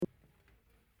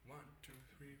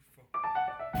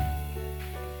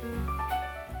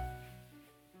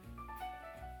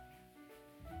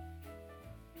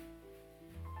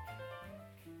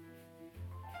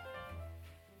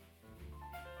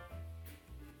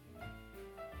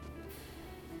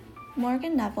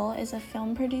Morgan Neville is a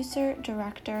film producer,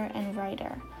 director, and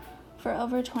writer. For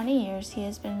over 20 years, he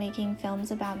has been making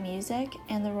films about music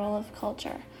and the role of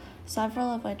culture, several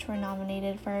of which were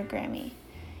nominated for a Grammy.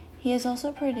 He has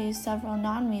also produced several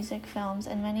non-music films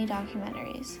and many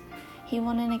documentaries. He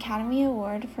won an Academy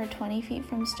Award for 20 Feet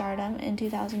from Stardom in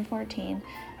 2014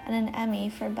 and an Emmy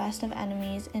for Best of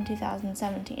Enemies in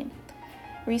 2017.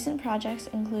 Recent projects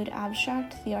include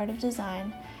Abstract: The Art of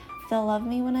Design, They'll Love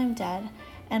Me When I'm Dead,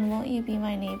 and Won't You Be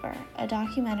My Neighbor, a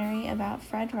documentary about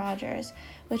Fred Rogers,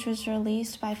 which was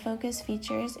released by Focus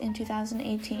Features in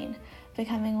 2018,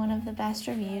 becoming one of the best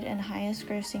reviewed and highest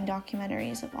grossing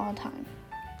documentaries of all time.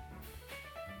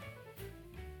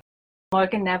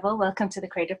 Morgan Neville, welcome to The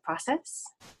Creative Process.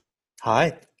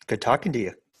 Hi, good talking to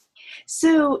you.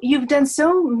 So you've done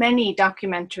so many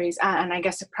documentaries, and I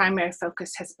guess the primary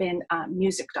focus has been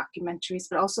music documentaries,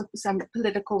 but also some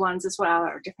political ones as well,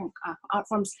 or different art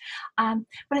forms. But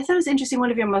I thought it was interesting, one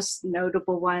of your most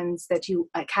notable ones that you,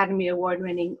 Academy Award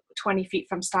winning 20 Feet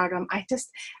from Stardom, I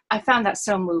found that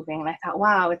so moving. And I thought,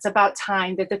 wow, it's about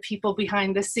time that the people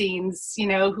behind the scenes,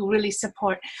 who really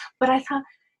support. But I thought,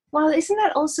 well, isn't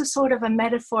that also sort of a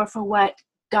metaphor for what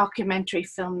documentary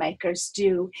filmmakers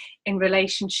do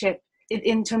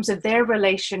in terms of their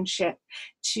relationship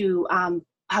to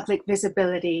public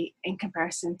visibility in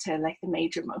comparison to like the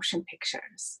major motion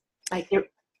pictures?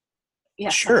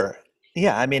 Sure.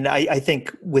 Yeah, I mean, I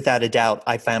think without a doubt,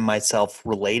 I found myself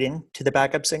relating to the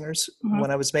backup singers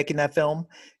when I was making that film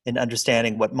and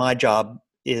understanding what my job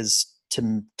is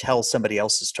to tell somebody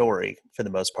else's story for the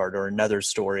most part, or another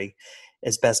story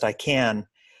as best I can.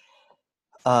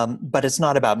 But it's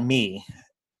not about me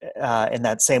in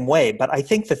that same way. But I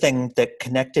think the thing that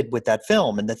connected with that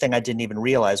film, and the thing I didn't even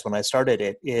realize when I started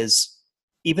it, is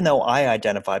even though I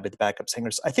identified with the backup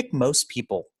singers, I think most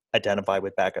people identify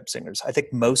with backup singers. I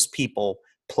think most people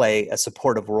play a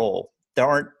supportive role. There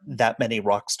aren't that many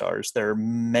rock stars. There are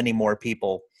many more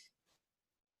people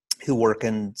who work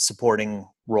in supporting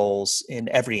roles in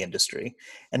every industry.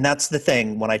 And that's the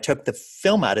thing. When I took the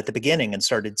film out at the beginning and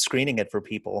started screening it for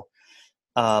people,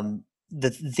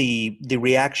 the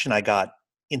reaction I got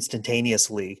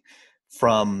instantaneously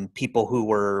from people who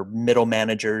were middle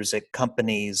managers at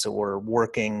companies or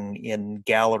working in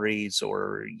galleries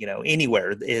or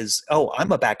anywhere is, oh,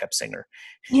 I'm a backup singer.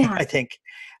 Yeah. I think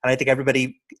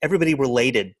everybody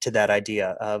related to that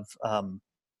idea of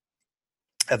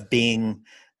being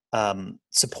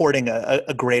supporting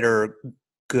a greater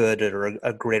good or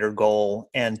a greater goal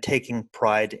and taking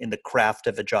pride in the craft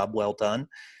of a job well done.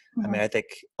 I mean, I think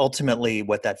ultimately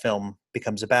what that film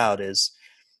becomes about is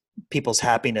people's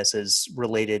happiness is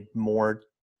related more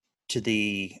to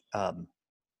the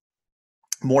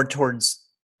more towards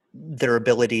their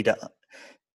ability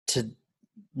to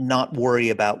not worry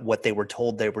about what they were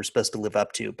told they were supposed to live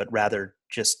up to, but rather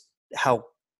just how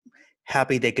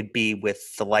happy they could be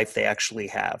with the life they actually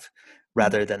have,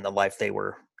 rather than the life they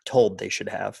were told they should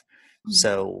have.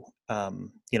 So,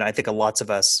 I think lots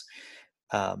of us,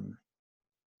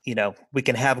 we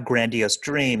can have grandiose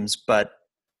dreams, but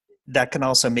that can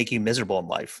also make you miserable in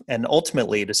life. And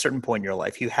ultimately, at a certain point in your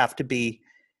life, you have to be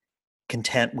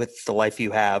content with the life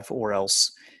you have, or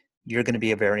else you're going to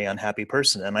be a very unhappy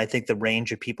person. And I think the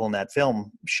range of people in that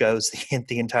film shows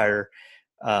the entire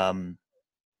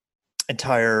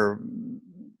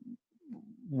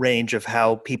range of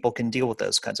how people can deal with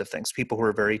those kinds of things. People who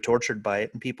are very tortured by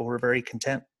it and people who are very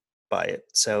content by it.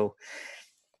 So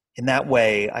in that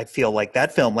way, I feel like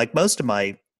that film, like most of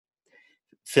my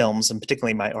films, and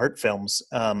particularly my art films,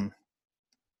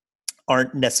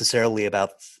 aren't necessarily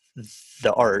about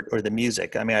the art or the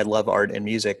music. I mean, I love art and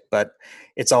music, but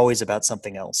it's always about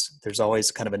something else. There's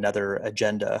always kind of another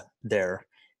agenda there.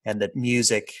 And that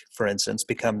music, for instance,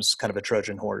 becomes kind of a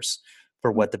Trojan horse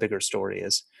for what the bigger story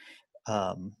is.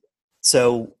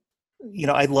 So,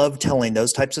 I love telling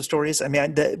those types of stories. I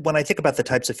mean, when I think about the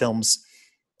types of films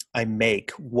I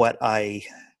make, what I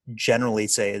generally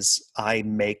say is I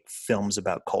make films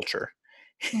about culture.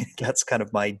 That's kind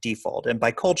of my default. And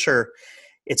by culture,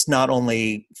 it's not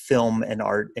only film and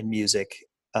art and music,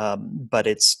 but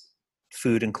it's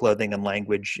food and clothing and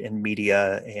language and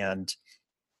media and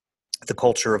the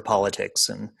culture of politics.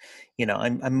 And,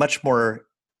 I'm much more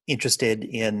interested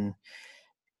in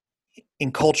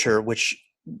culture, which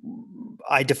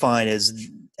I define as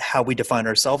how we define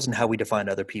ourselves and how we define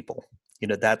other people.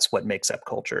 That's what makes up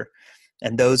culture.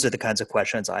 And those are the kinds of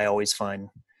questions I always find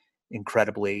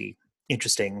incredibly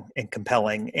interesting and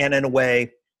compelling, and in a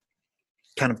way,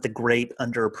 kind of the great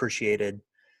underappreciated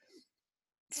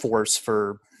force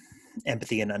for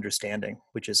empathy and understanding,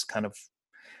 which is kind of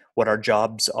what our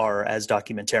jobs are as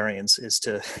documentarians, is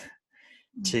to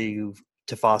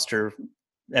foster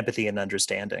empathy and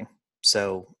understanding.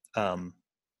 So, I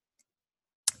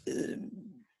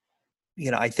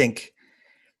think,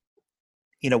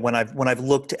 when I've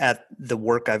looked at the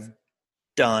work I've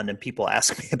done and people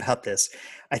ask me about this,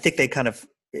 I think they kind of,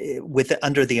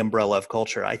 under the umbrella of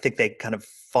culture, I think they kind of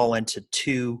fall into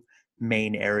two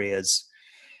main areas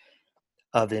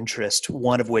of interest.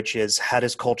 One of which is, how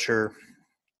does culture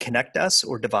connect us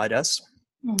or divide us?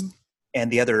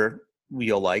 And the other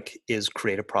is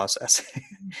creative process.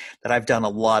 That I've done a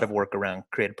lot of work around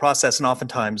creative process, and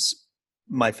oftentimes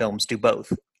my films do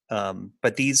both.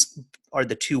 But these are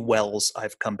the two wells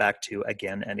I've come back to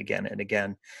again and again and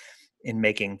again in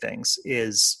making things,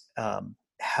 is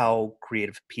how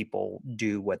creative people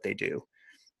do what they do,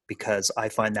 because I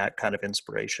find that kind of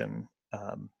inspiration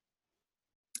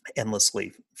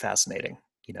endlessly fascinating.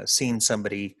 Seeing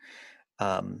somebody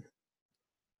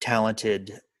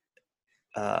talented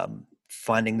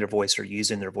finding their voice or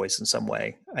using their voice in some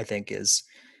way, I think is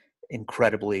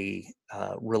incredibly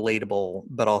relatable,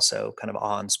 but also kind of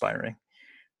awe-inspiring.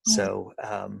 So,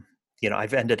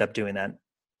 I've ended up doing that.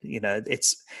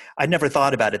 I never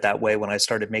thought about it that way when I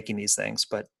started making these things,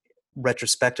 but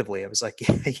retrospectively, I was like,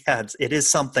 yeah, it is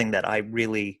something that I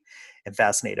really am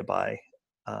fascinated by,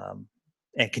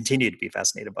 and continue to be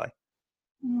fascinated by.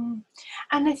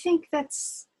 And I think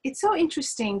it's so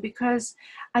interesting because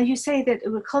you say that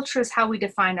culture is how we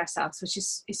define ourselves, which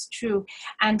is true.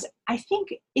 And I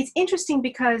think it's interesting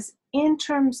because in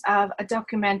terms of a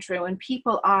documentary, when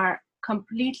people are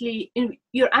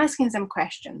you're asking them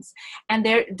questions and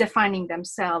they're defining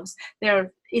themselves,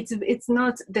 it's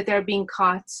not that they're being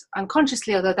caught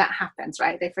unconsciously, although that happens,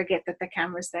 right? They forget that the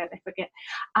camera's there, they forget.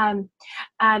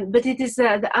 But it is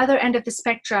the other end of the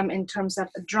spectrum in terms of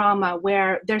drama,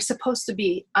 where they're supposed to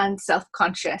be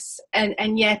unself-conscious,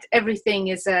 and yet everything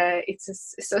is so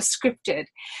scripted.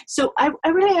 So I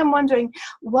really am wondering,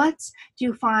 what do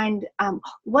you find,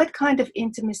 what kind of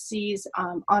intimacies,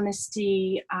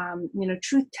 honesty,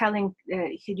 truth-telling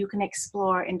you can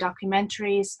explore in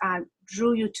documentaries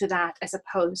drew you to that, as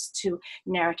opposed to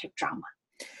narrative drama,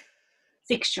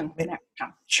 fiction, narrative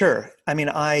drama? Sure. I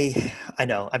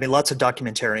know. Lots of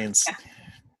documentarians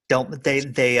don't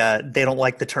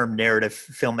like the term narrative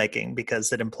filmmaking,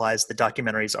 because it implies that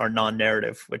documentaries are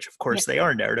non-narrative, which of course they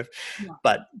are narrative. Yeah.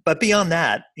 But beyond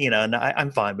that, and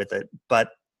I'm fine with it.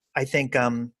 But I think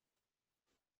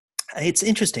it's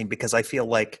interesting because I feel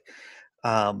like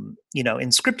in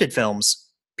scripted films,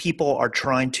 people are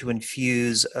trying to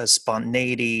infuse a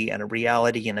spontaneity and a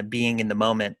reality and a being in the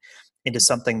moment into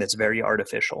something that's very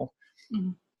artificial. Mm-hmm.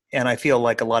 And I feel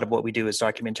like a lot of what we do as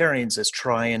documentarians is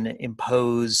try and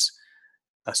impose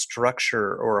a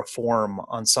structure or a form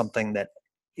on something that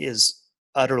is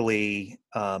utterly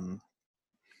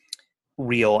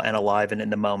real and alive and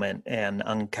in the moment and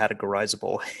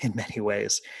uncategorizable in many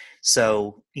ways.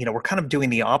 So, we're kind of doing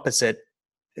the opposite,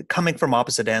 coming from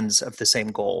opposite ends of the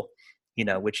same goal,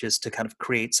 which is to kind of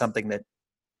create something that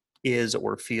is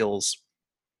or feels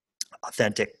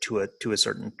authentic to a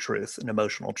certain truth, an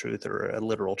emotional truth or a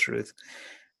literal truth.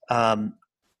 I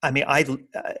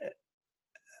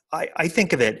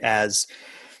think of it as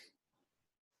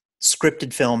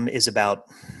scripted film is about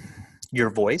your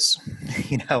voice,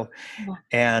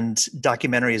 and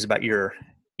documentary is about your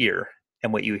ear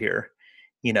and what you hear,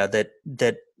 and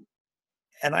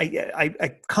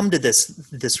I come to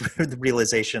this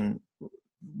realization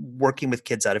working with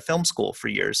kids out of film school for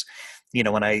years.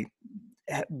 When I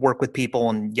work with people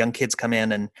and young kids come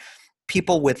in, and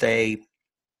people with a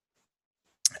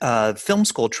film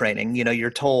school training, you're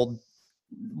told,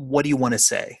 what do you want to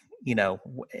say?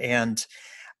 And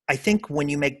I think when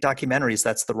you make documentaries,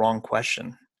 that's the wrong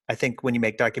question. I think when you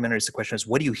make documentaries, the question is,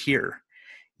 what do you hear?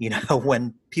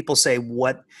 When people say,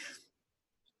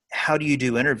 how do you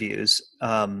do interviews?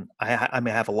 I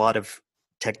have a lot of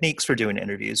techniques for doing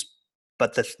interviews,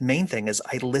 but the main thing is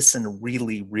I listen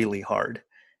really, really hard.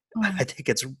 I think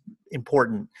it's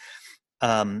important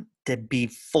to be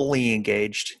fully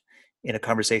engaged in a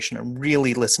conversation and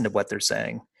really listen to what they're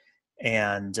saying,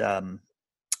 and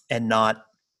not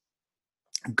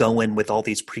go in with all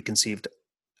these preconceived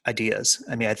ideas.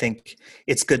 I think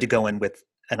it's good to go in with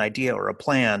an idea or a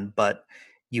plan, but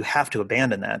you have to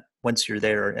abandon that once you're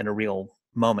there in a real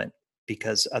moment,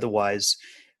 because otherwise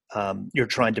you're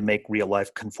trying to make real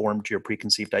life conform to your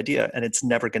preconceived idea, and it's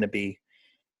never going to be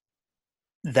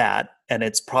that, and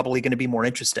it's probably going to be more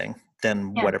interesting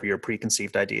than Yeah. whatever your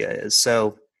preconceived idea is.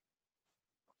 So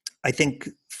I think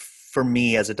for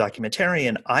me as a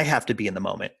documentarian, I have to be in the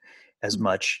moment as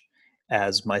much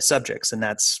as my subjects. And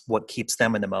that's what keeps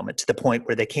them in the moment, to the point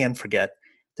where they can forget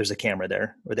there's a camera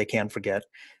there, or they can forget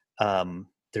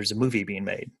there's a movie being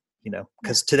made,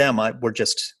 because to them, we're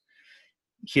just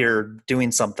here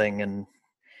doing something, and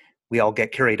we all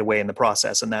get carried away in the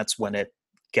process. And that's when it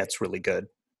gets really good.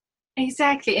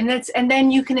 Exactly. And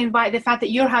then you can invite the fact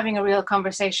that you're having a real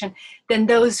conversation, then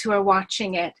those who are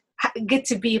watching it get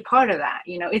to be a part of that.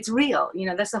 It's real.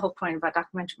 That's the whole point about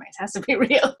documentary. It has to be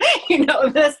real.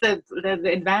 That's the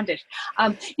advantage.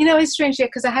 It's strange,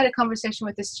 because I had a conversation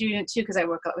with a student too, because I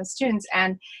work a lot with students,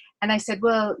 and I said,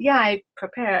 well, yeah, I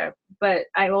prepare, but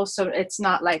I also, it's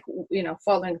not like,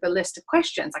 following the list of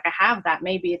questions. Like, I have that,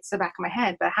 maybe it's the back of my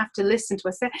head, but I have to listen to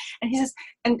what's there. And he says,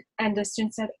 and the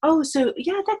student said, oh, so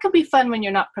yeah, that could be fun when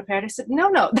you're not prepared. I said,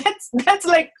 no, that's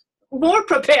like more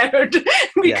prepared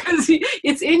because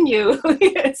it's in you.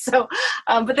 So,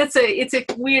 but it's a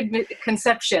weird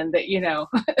conception that,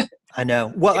 I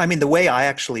know. Well, I mean, the way I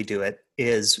actually do it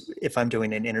is, if I'm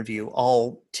doing an interview,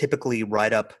 I'll typically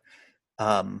write up,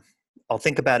 I'll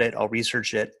think about it, I'll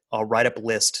research it, I'll write up a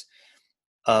list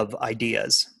of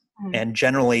ideas. And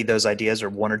generally those ideas are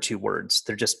 1 or 2 words.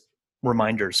 They're just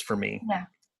reminders for me. Yeah.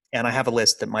 And I have a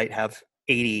list that might have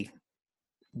 80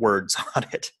 words on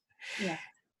it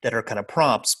that are kind of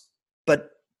prompts.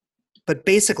 But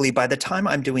basically, by the time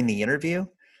I'm doing the interview,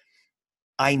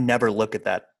 I never look at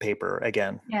that paper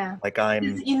again. Yeah. Like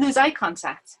you lose eye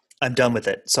contact. I'm done with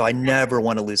it. So I never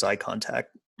want to lose eye contact.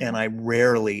 And I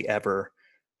rarely ever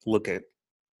look at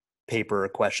paper or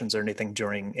questions or anything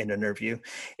during an interview.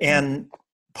 And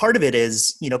part of it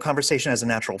is, conversation has a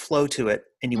natural flow to it,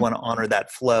 and you want to honor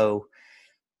that flow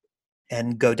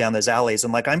and go down those alleys.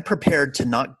 And like, I'm prepared to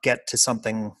not get to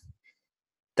something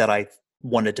that I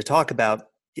wanted to talk about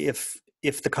if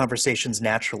the conversation's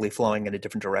naturally flowing in a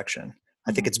different direction.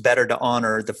 I think it's better to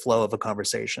honor the flow of a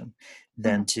conversation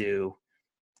than to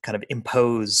kind of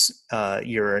impose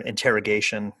your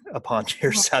interrogation upon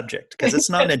your subject, because it's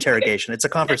not an interrogation, it's a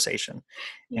conversation.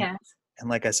 Yeah. And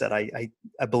like I said, I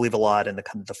believe a lot in the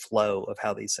kind of the flow of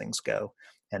how these things go,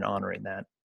 and honoring that.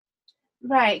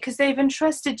 Right, because they've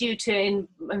entrusted you to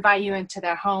invite you into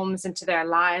their homes, into their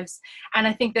lives. And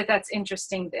I think that's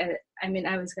interesting.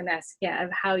 I was going to ask, of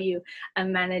how you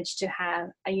manage to have,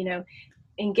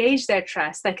 engage their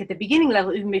trust, like at the beginning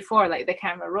level, even before like the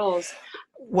camera rolls.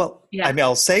 Well,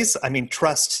 I'll say,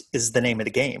 trust is the name of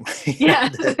the game. Yeah.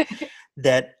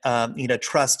 that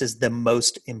trust is the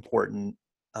most important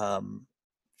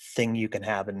thing you can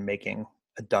have in making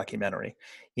a documentary,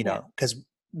 because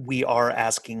we are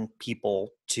asking people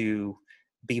to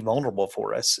be vulnerable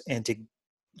for us and to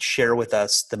share with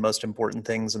us the most important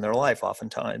things in their life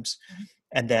oftentimes,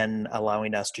 and then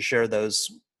allowing us to share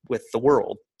those with the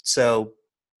world. So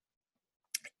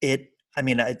I've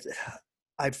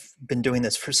been doing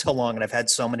this for so long, and I've had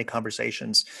so many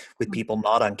conversations with people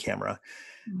not on camera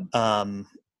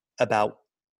about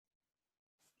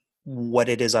what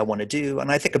it is I want to do. And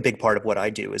I think a big part of what I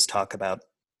do is talk about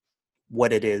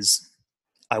what it is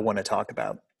I want to talk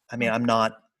about. I mean, I'm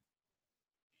not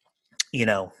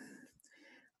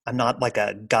like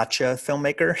a gotcha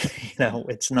filmmaker,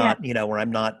 it's not, where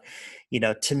I'm not,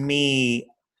 to me,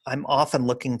 I'm often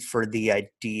looking for the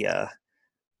idea.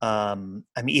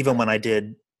 Even when I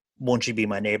did Won't You Be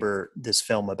My Neighbor, this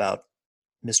film about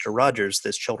Mr. Rogers,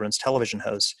 this children's television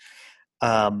host,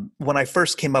 when I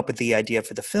first came up with the idea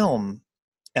for the film,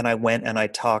 and I went and I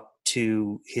talked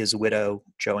to his widow,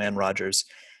 Joanne Rogers,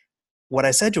 what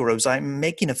I said to her was, I'm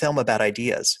making a film about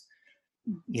ideas.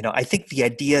 I think the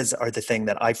ideas are the thing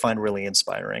that I find really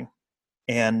inspiring.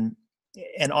 And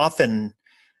often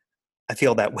I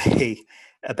feel that way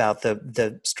about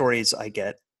the stories I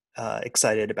get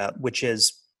excited about, which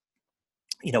is,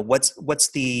 what's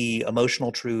the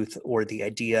emotional truth, or the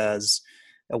ideas,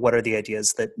 what are the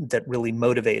ideas that really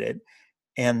motivate it?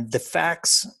 And the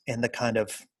facts and the kind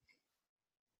of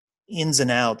ins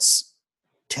and outs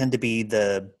tend to be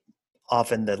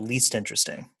often the least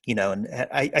interesting, and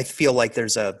I feel like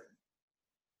there's a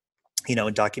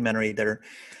documentary,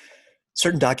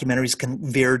 certain documentaries can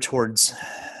veer towards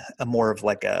a more of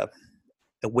like a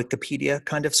Wikipedia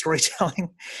kind of storytelling,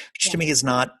 which to me is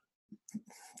not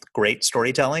great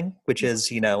storytelling, which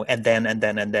is, and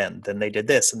then they did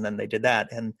this, and then they did that.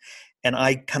 And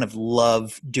I kind of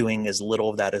love doing as little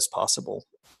of that as possible,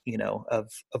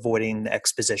 of avoiding the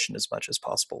exposition as much as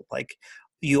possible. Like,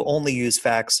 you only use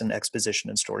facts and exposition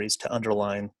and stories to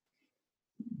underline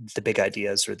the big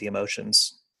ideas or the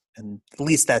emotions. And at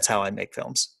least that's how I make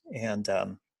films. And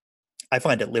I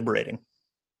find it liberating.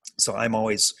 So I'm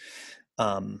always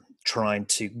trying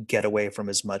to get away from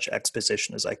as much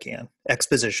exposition as I can.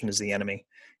 Exposition is the enemy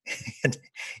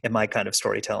in my kind of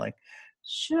storytelling.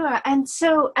 Sure. And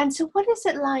so what is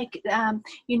it like,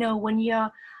 when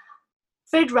you're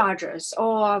Fred Rogers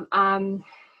or,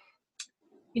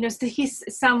 so he's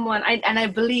someone, and I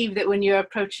believe that when you're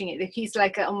approaching it, that he's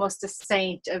like almost a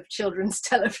saint of children's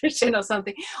television or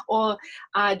something, or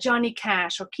Johnny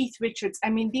Cash or Keith Richards. I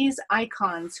mean, these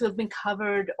icons who have been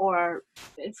covered, or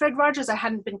Fred Rogers, I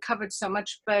hadn't been covered so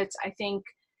much, but I think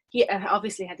he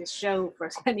obviously had his show for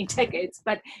many decades.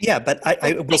 But yeah, but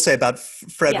I will say about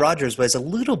Fred Rogers was a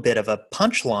little bit of a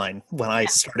punchline when I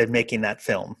started making that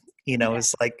film.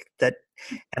 It's like that.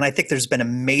 And I think there's been a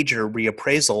major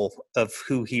reappraisal of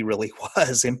who he really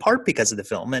was, in part because of the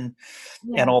film and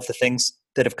all the things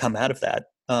that have come out of that.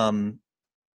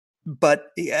 But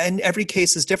and every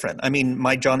case is different. I mean,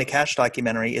 my Johnny Cash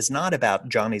documentary is not about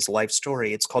Johnny's life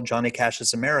story. It's called Johnny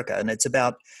Cash's America. And it's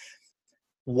about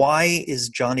why is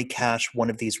Johnny Cash one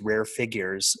of these rare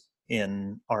figures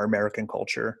in our American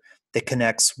culture that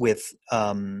connects with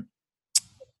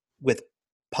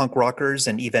punk rockers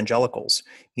and evangelicals,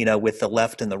 with the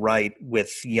left and the right,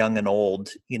 with young and old,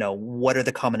 what are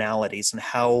the commonalities, and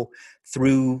how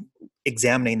through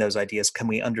examining those ideas can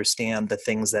we understand the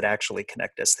things that actually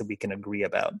connect us, that we can agree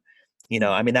about.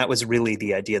 I mean, that was really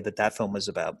the idea that film was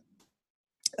about.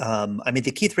 I mean,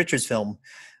 the Keith Richards film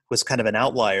was kind of an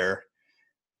outlier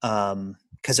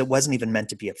because it wasn't even meant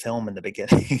to be a film in the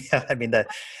beginning. I mean,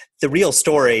 the real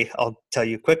story, I'll tell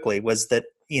you quickly, was that,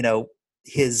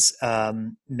 his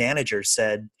manager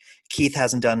said, Keith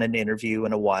hasn't done an interview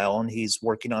in a while and he's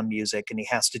working on music and he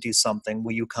has to do something.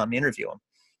 Will you come interview him?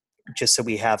 Just so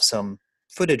we have some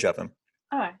footage of him.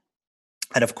 All right.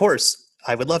 And of course,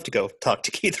 I would love to go talk to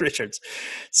Keith Richards.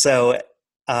 So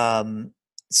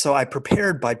I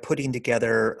prepared by putting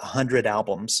together 100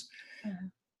 albums,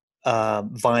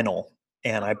 vinyl,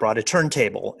 and I brought a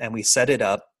turntable and we set it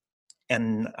up.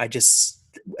 And I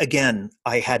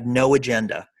had no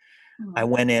agenda. I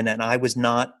went in and I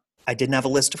didn't have a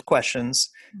list of questions.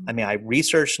 I mean, I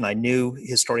researched and I knew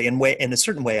his story in a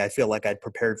certain way. I feel like I'd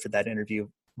prepared for that interview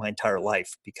my entire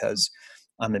life because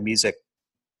I'm a music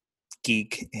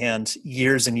geek, and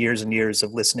years and years and years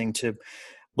of listening to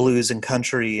blues and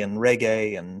country and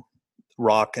reggae and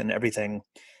rock and everything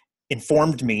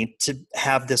informed me to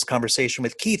have this conversation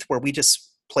with Keith where we just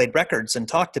played records and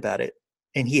talked about it.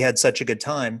 And he had such a good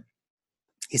time.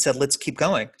 He said, let's keep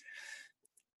going.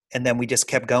 And then we just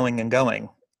kept going and going.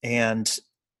 And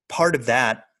part of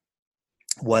that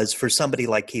was for somebody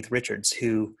like Keith Richards,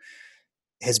 who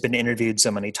has been interviewed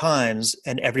so many times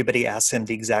and everybody asks him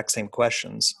the exact same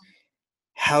questions.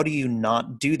 How do you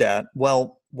not do that?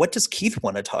 Well, what does Keith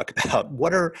want to talk about?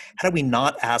 How do we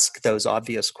not ask those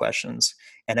obvious questions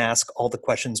and ask all the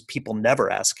questions people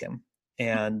never ask him?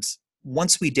 And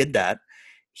once we did that,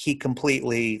 he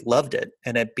completely loved it.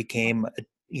 And it became,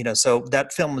 so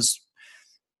that film was,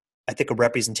 I think, a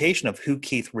representation of who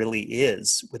Keith really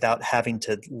is without having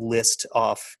to list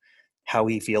off how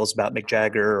he feels about Mick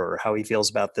Jagger or how he feels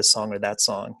about this song or that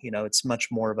song. It's much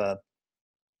more of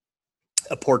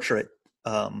a portrait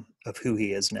of who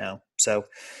he is now. So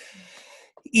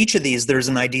each of these, there's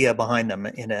an idea behind them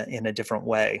in a different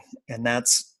way. And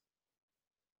that's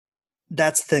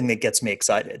the thing that gets me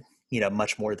excited,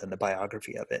 much more than the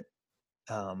biography of it.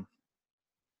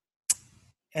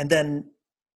 And then,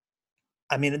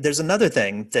 I mean, there's another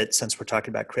thing that, since we're talking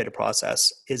about creative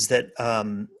process, is that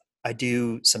I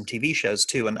do some TV shows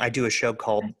too, and I do a show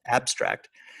called Abstract.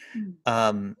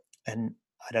 And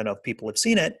I don't know if people have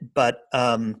seen it, but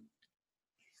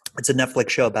it's a Netflix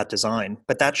show about design.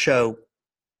 But that show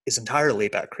is entirely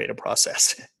about creative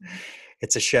process.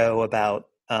 It's a show about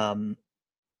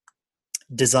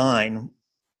design,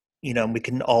 and we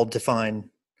can all define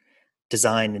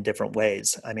design in different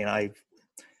ways. I mean,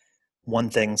 one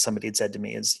thing somebody had said to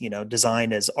me is,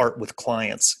 design is art with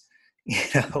clients,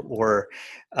 or,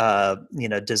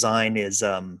 design is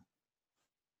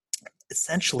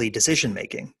essentially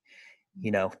decision-making,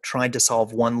 trying to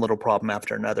solve one little problem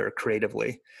after another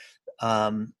creatively.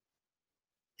 And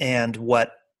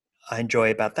what I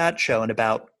enjoy about that show and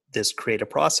about this creative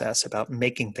process, about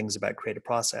making things about creative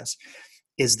process,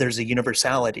 is there's a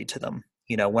universality to them.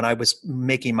 When I was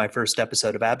making my first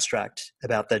episode of Abstract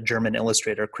about the German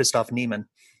illustrator, Christoph Niemann,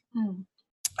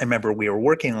 I remember we were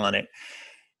working on it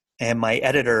and my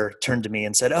editor turned to me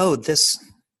and said, oh, this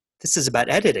is about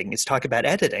editing. He's talking about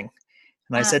editing.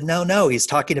 And I said, no, he's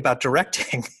talking about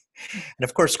directing. And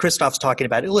of course, Christoph's talking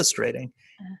about illustrating.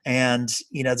 And,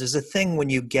 there's a thing when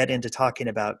you get into talking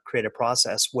about creative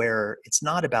process where it's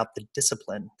not about the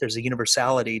discipline. There's a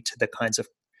universality to the kinds of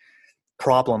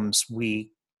problems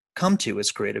we come to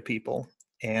as creative people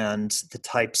and the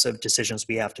types of decisions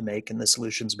we have to make and the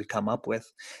solutions we come up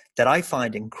with that I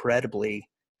find incredibly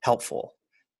helpful.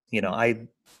 I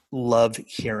love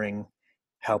hearing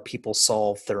how people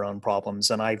solve their own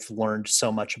problems. And I've learned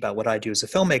so much about what I do as a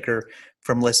filmmaker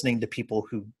from listening to people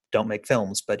who don't make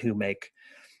films, but who make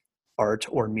art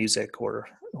or music or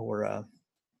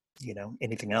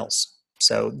anything else.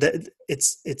 So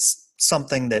it's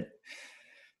something that,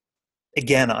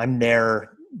 again, I'm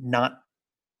there not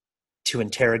to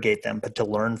interrogate them, but to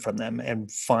learn from them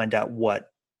and find out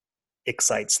what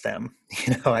excites them.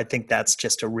 I think that's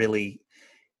just a really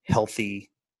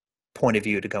healthy point of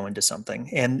view to go into something.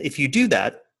 And if you do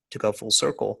that, to go full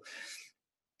circle,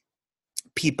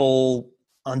 people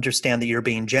understand that you're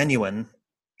being genuine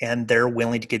and they're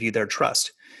willing to give you their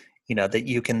trust, that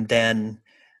you can then,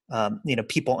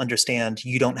 people understand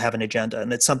you don't have an agenda.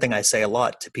 And it's something I say a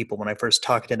lot to people when I first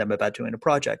talk to them about doing a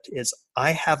project is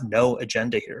I have no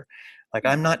agenda here. Like,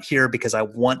 I'm not here because I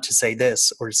want to say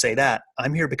this or say that.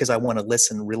 I'm here because I want to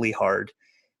listen really hard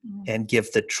and give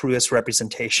the truest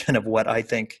representation of what I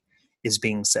think is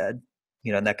being said,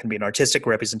 and that can be an artistic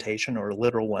representation or a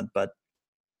literal one, but,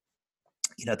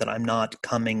 that I'm not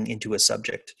coming into a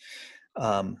subject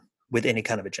with any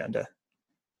kind of agenda.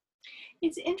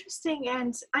 It's interesting.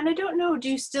 And I don't know, do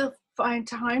you still find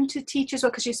time to teach as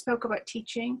well? Because you spoke about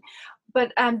teaching,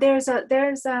 but I've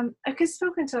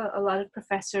spoken to a lot of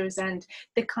professors, and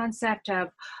the concept of,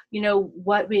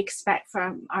 what we expect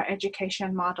from our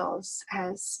education models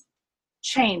has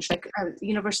changed. Like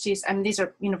universities, and these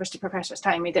are university professors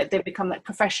telling me that they've become like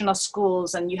professional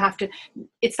schools, and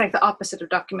it's like the opposite of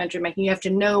documentary making. You have to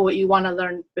know what you want to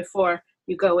learn before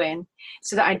you go in.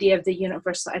 So the idea of the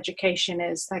universal education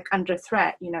is like under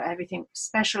threat, everything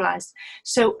specialized.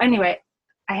 So anyway,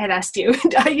 I had asked you,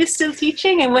 are you still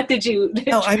teaching, and what did you do?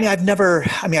 No,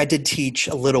 I did teach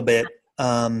a little bit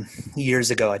years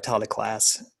ago. I taught a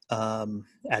class at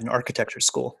an architecture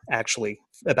school, actually,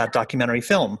 about documentary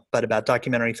film, but about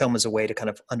documentary film as a way to kind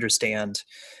of understand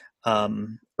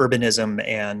urbanism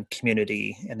and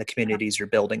community and the communities you're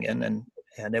building in.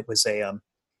 And it was a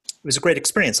great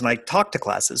experience. And I talk to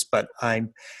classes, but I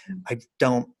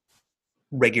don't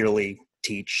regularly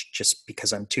teach just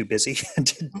because I'm too busy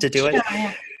to do it.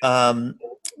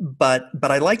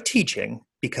 But I like teaching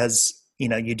because,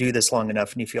 you do this long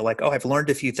enough and you feel like, oh, I've learned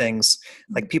a few things.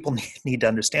 Like, people need to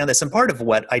understand this. And part of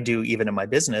what I do, even in my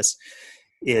business,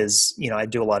 is, I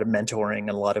do a lot of mentoring,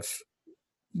 and a lot of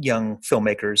young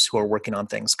filmmakers who are working on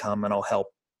things come and I'll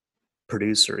help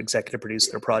produce or executive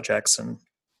produce their projects,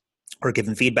 or give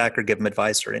them feedback or give them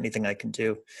advice or anything I can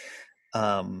do.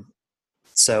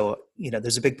 So,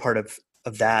 there's a big part of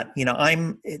that.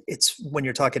 It's when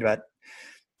you're talking about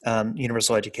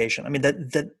universal education. I mean,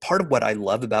 that part of what I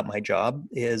love about my job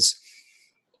is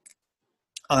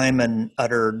I'm an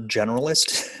utter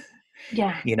generalist.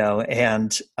 Yeah.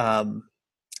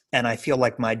 And I feel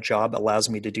like my job allows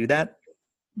me to do that.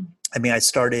 I mean, I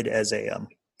started as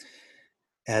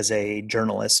a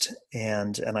journalist,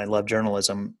 and I love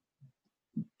journalism.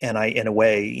 And in a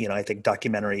way, I think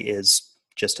documentary is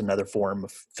just another form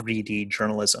of 3D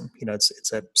journalism.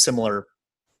 It's a similar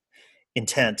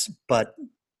intent, but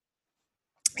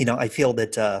I feel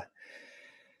that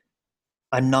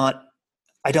I'm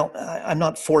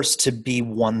not forced to be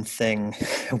one thing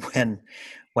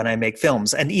when I make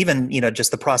films. And even,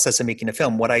 just the process of making a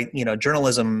film,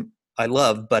 journalism I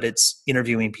love, but it's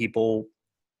interviewing people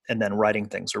and then writing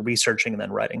things, or researching and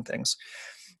then writing things.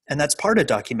 And that's part of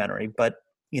documentary, but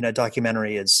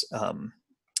documentary is,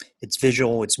 it's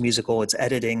visual, it's musical, it's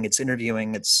editing, it's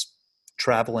interviewing, it's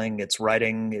traveling, it's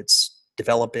writing, it's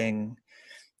developing,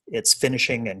 it's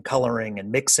finishing and coloring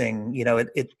and mixing.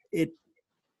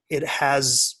 It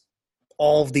has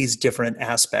all of these different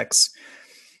aspects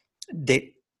that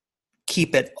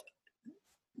keep it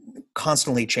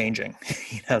constantly changing.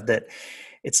 That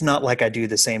it's not like I do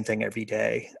the same thing every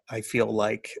day. I feel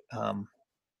like I'm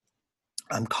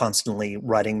constantly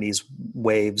riding these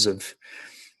waves of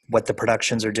what the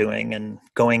productions are doing and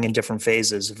going in different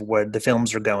phases of where the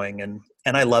films are going. And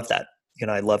I love that.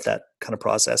 I love that kind of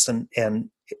process. And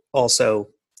also,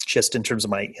 just in terms of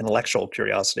my intellectual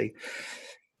curiosity,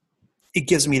 it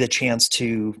gives me the chance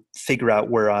to figure out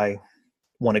where I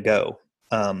want to go.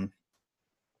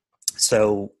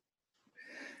 So,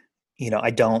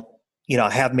 I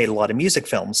have made a lot of music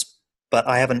films, but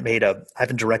I haven't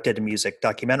directed a music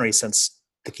documentary since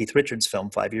the Keith Richards film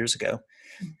 5 years ago,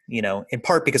 in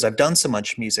part because I've done so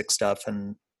much music stuff,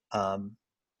 and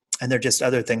and they're just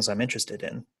other things I'm interested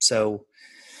in. So,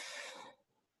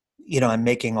 you know, I'm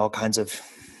making all kinds of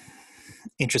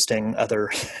interesting other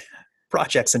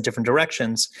projects in different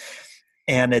directions.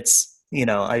 And it's, you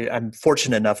know, I'm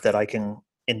fortunate enough that I can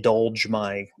indulge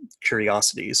my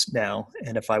curiosities now.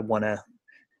 And if I want to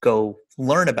go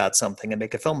learn about something and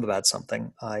make a film about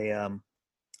something, I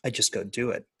just go do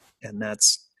it. And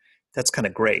that's kind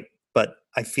of great. But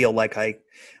I feel like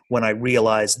when I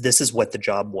realized this is what the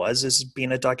job was, is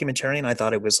being a documentarian, I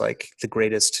thought it was like the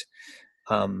greatest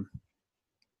job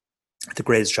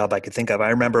I could think of. I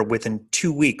remember within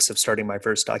 2 weeks of starting my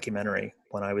first documentary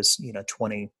when I was,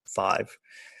 25,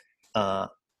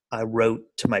 I wrote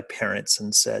to my parents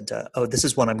and said, "Oh, this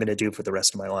is what I'm going to do for the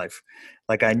rest of my life."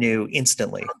 Like I knew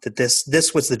instantly that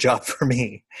this was the job for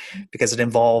me, because it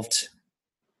involved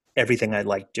everything I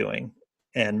liked doing,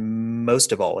 and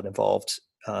most of all, it involved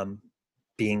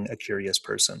being a curious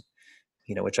person.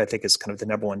 Which I think is kind of the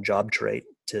number one job trait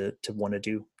to want to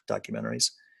do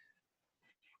documentaries.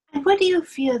 And what do you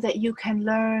feel that you can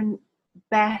learn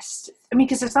best? I mean,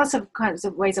 because there's lots of kinds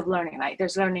of ways of learning. Like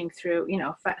there's learning through,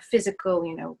 physical,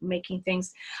 making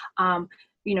things,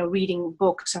 reading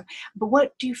books. But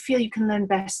what do you feel you can learn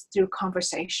best through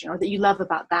conversation, or that you love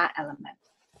about that element?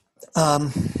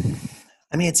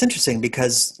 I mean, it's interesting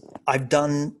because I've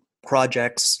done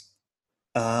projects,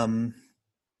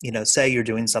 say you're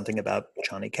doing something about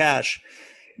Johnny Cash,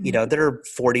 there are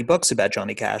 40 books about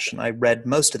Johnny Cash, and I read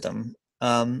most of them.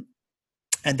 And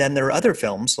then there are other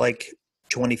films like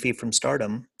 20 Feet from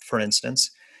Stardom, for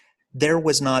instance. There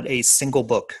was not a single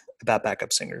book about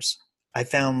backup singers. I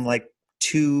found like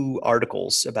 2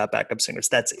 articles about backup singers.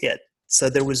 That's it. So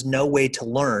there was no way to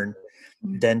learn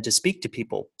than to speak to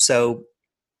people. So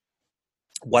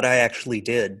what I actually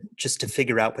did, just to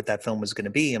figure out what that film was going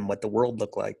to be and what the world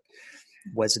looked like,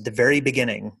 was at the very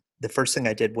beginning, the first thing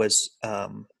I did was I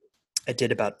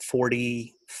did about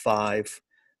 45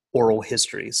 oral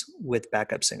histories with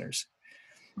backup singers,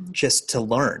 just to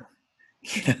learn,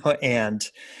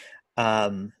 and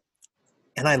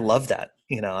I love that.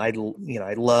 I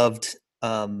loved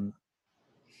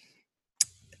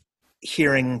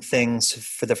hearing things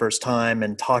for the first time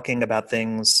and talking about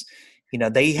things.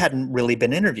 They hadn't really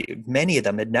been interviewed. Many of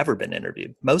them had never been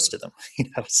interviewed. Most of them,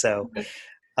 so.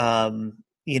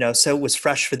 So it was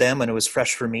fresh for them and it was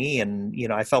fresh for me. And,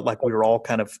 I felt like we were all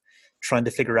kind of trying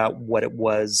to figure out what it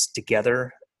was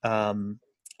together. And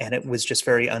it was just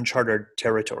very uncharted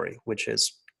territory, which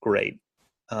is great.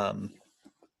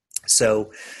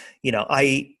 So,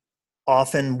 I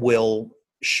often will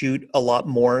shoot a lot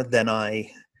more than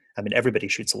I mean, everybody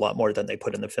shoots a lot more than they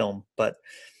put in the film, but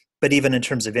even in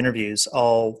terms of interviews,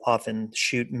 I'll often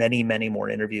shoot many, many more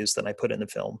interviews than I put in the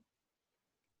film.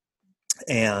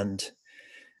 And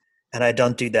I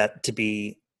don't do that to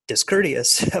be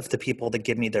discourteous of the people that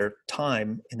give me their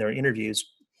time in their interviews.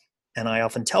 And I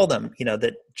often tell them,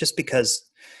 that just because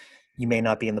you may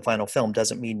not be in the final film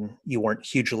doesn't mean you weren't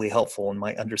hugely helpful in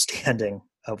my understanding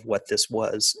of what this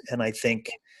was. And I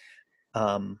think,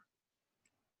 I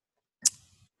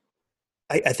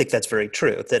think that's very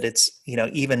true, that it's,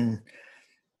 even,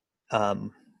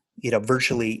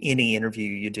 virtually any interview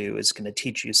you do is going to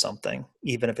teach you something,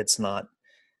 even if it's not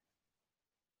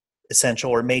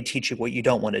essential, or it may teach you what you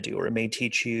don't want to do, or it may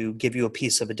give you a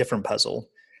piece of a different puzzle.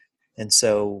 And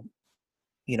so,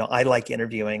 I like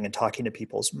interviewing and talking to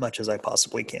people as much as I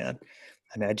possibly can.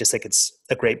 I mean, I just think it's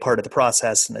a great part of the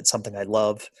process, and it's something I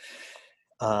love.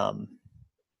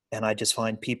 And I just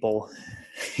find people,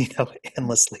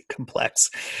 endlessly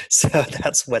complex. So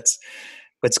that's what's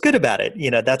good about it.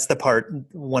 That's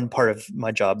one part of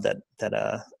my job that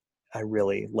I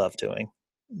really love doing.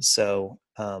 So,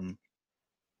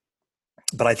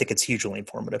 but I think it's hugely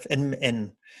informative,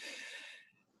 and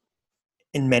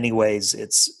in many ways,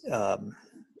 it's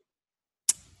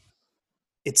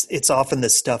often the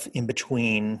stuff in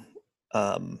between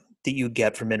that you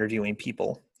get from interviewing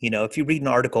people. If you read an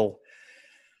article,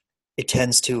 it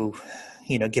tends to,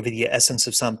 give you the essence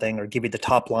of something, or give you the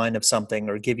top line of something,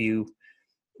 or give you,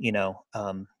 the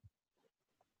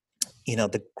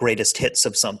greatest hits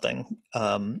of something.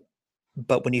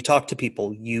 But when you talk to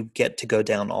people, you get to go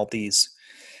down all these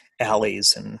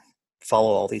alleys and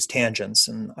follow all these tangents.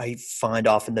 And I find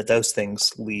often that those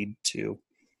things lead to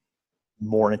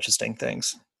more interesting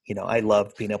things. I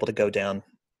love being able to go down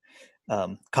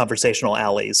conversational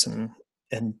alleys and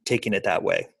taking it that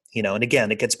way. And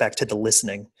again, it gets back to the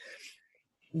listening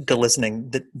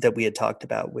that we had talked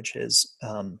about, which is,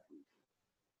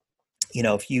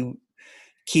 if you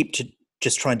keep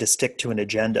just trying to stick to an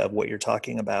agenda of what you're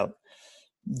talking about,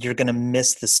 you're going to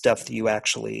miss the stuff that you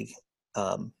actually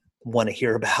want to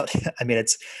hear about. I mean,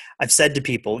 I've said to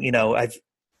people,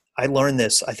 I learned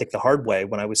this, I think the hard way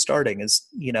when I was starting is,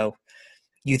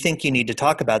 you think you need to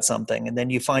talk about something, and then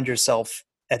you find yourself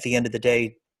at the end of the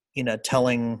day,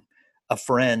 telling a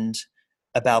friend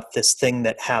about this thing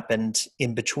that happened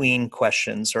in between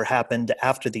questions or happened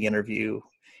after the interview,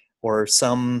 or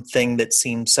something that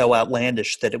seemed so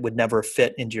outlandish that it would never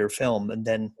fit into your film. And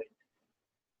then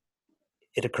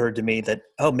it occurred to me that,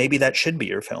 oh, maybe that should be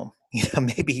your film.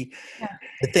 Maybe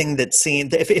the thing that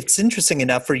seemed, if it's interesting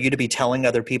enough for you to be telling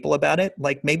other people about it,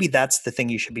 like maybe that's the thing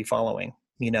you should be following.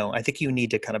 I think you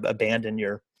need to kind of abandon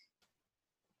your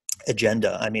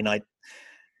agenda. I mean, I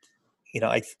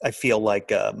feel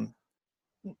like,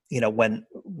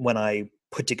 when I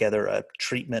put together a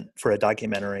treatment for a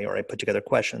documentary, or I put together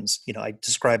questions, I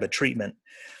describe a treatment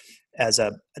as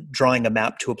drawing a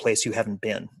map to a place you haven't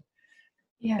been.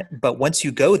 Yeah. But once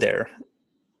you go there,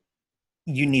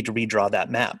 you need to redraw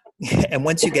that map. And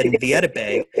once you get into the edit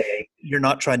bay, you're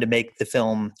not trying to make the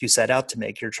film you set out to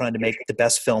make. You're trying to make the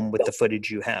best film with the footage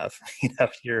you have.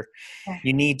 You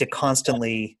need to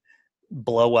constantly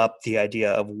blow up the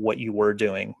idea of what you were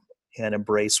doing and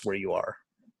embrace where you are.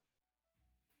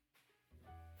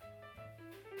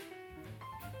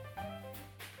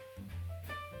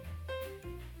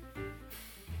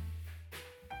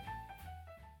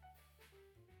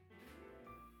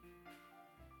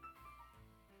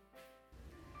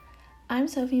 I'm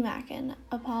 1hr6min,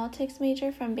 a politics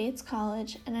major from Bates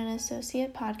College and an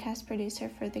associate podcast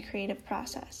producer for The Creative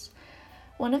Process.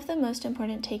 One of the most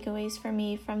important takeaways for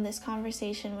me from this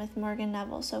conversation with Morgan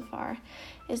Neville so far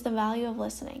is the value of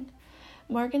listening.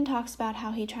 Morgan talks about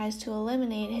how he tries to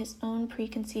eliminate his own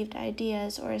preconceived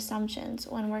ideas or assumptions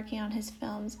when working on his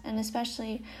films, and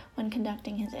especially when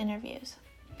conducting his interviews.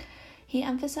 He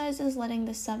emphasizes letting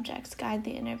the subjects guide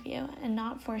the interview and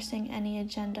not forcing any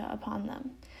agenda upon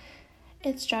them.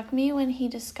 It struck me when he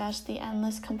discussed the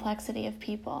endless complexity of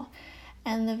people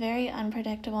and the very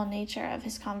unpredictable nature of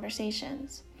his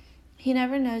conversations. He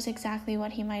never knows exactly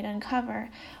what he might uncover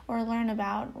or learn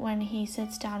about when he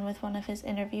sits down with one of his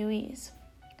interviewees.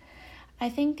 I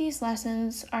think these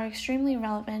lessons are extremely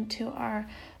relevant to our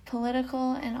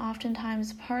political and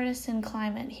oftentimes partisan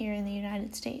climate here in the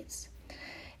United States.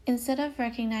 Instead of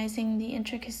recognizing the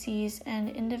intricacies and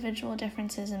individual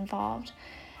differences involved,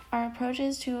 our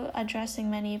approaches to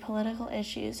addressing many political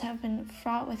issues have been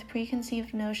fraught with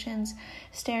preconceived notions,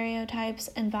 stereotypes,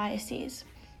 and biases.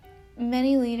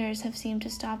 Many leaders have seemed to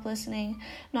stop listening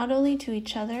not only to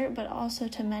each other, but also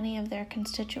to many of their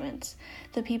constituents,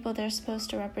 the people they're supposed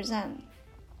to represent.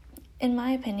 In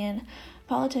my opinion,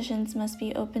 politicians must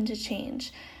be open to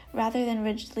change, rather than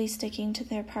rigidly sticking to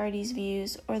their party's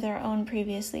views or their own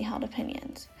previously held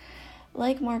opinions.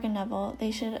 Like Morgan Neville,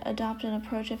 they should adopt an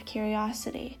approach of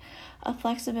curiosity, a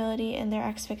flexibility in their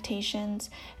expectations,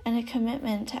 and a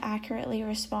commitment to accurately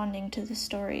responding to the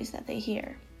stories that they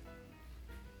hear.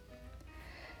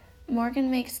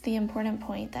 Morgan makes the important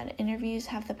point that interviews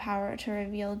have the power to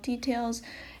reveal details,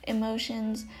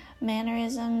 emotions,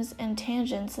 mannerisms, and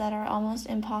tangents that are almost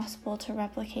impossible to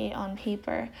replicate on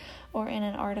paper or in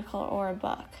an article or a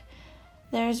book.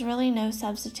 There is really no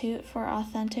substitute for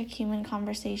authentic human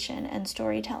conversation and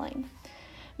storytelling.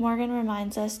 Morgan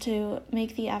reminds us to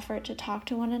make the effort to talk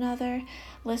to one another,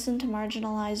 listen to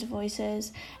marginalized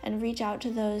voices, and reach out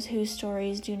to those whose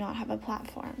stories do not have a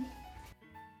platform.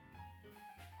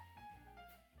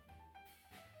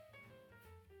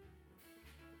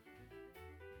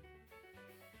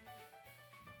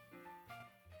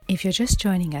 If you're just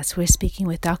joining us, we're speaking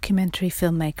with documentary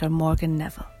filmmaker Morgan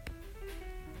Neville.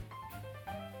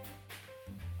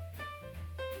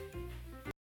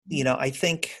 I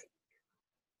think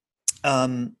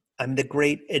the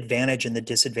great advantage and the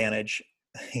disadvantage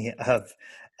of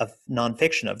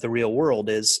nonfiction, of the real world,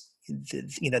 is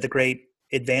the great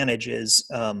advantage is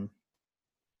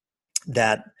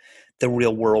that the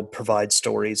real world provides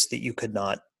stories that you could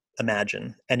not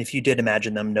imagine, and if you did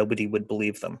imagine them, nobody would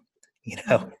believe them.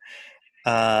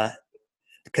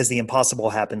 Because the impossible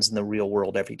happens in the real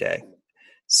world every day.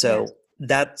 So yes.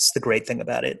 That's the great thing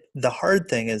about it. The hard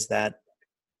thing is that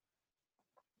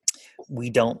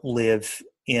we don't live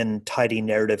in tidy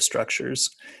narrative structures,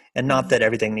 and not that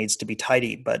everything needs to be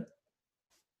tidy, but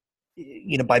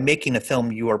by making a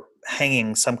film, you are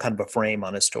hanging some kind of a frame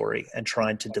on a story and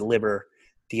trying to deliver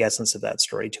the essence of that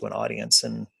story to an audience.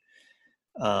 And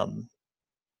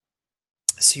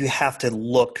so you have to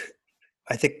look.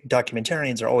 I think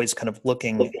documentarians are always kind of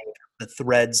looking at the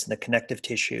threads and the connective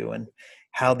tissue and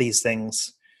how these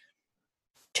things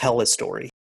tell a story.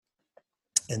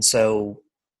 And so,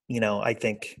 I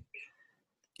think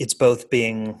it's both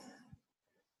being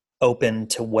open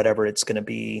to whatever it's going to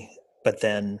be, but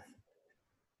then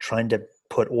trying to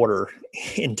put order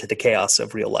into the chaos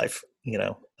of real life,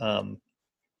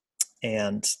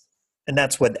 and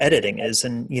that's what editing is.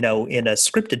 And, in a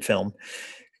scripted film,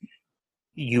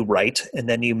 you write and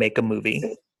then you make a movie.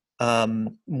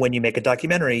 When you make a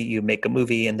documentary, you make a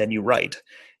movie and then you write.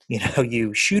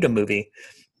 You shoot a movie,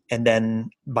 and then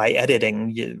by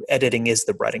editing, editing is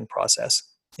the writing process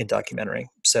in documentary.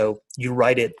 So you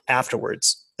write it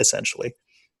afterwards, essentially.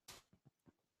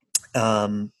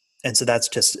 And so that's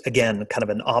just, again, kind of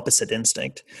an opposite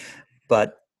instinct.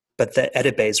 But the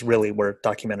edit bay is really where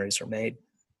documentaries are made.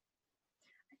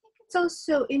 It's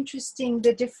also interesting,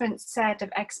 the different set of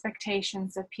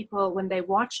expectations that people, when they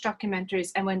watch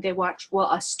documentaries and when they watch,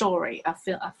 a story, a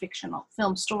fictional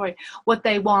film story, what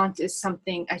they want is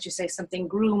something, as you say, something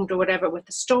groomed or whatever with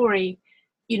the story.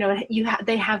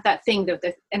 They have that thing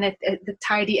the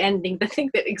tidy ending, the thing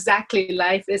that exactly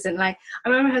life isn't like. I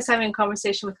remember I was having a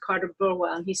conversation with Carter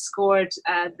Burwell, and he scored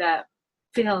the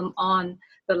film on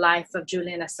the life of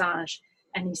Julian Assange.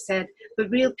 And he said, but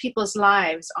real people's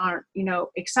lives aren't,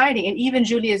 exciting. And even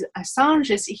Julian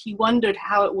Assange's, he wondered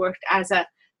how it worked as a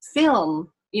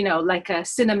film, like a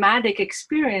cinematic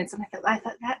experience. And I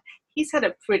thought that he's had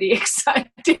a pretty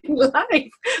exciting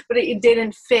life, but it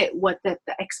didn't fit what the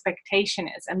expectation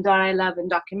is. And what I love in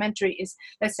documentary is,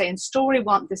 let's say in story, we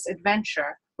want this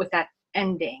adventure with that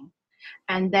ending.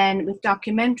 And then with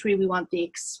documentary, we want the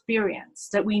experience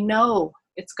that we know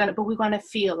but we want to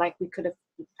feel like we could have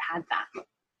had that.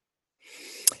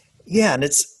 Yeah, and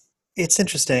it's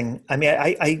interesting. I mean,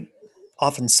 I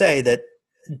often say that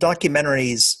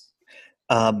documentaries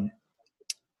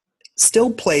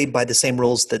still play by the same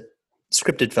rules that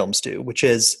scripted films do, which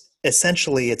is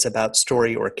essentially it's about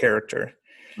story or character.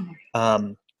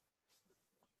 Mm-hmm.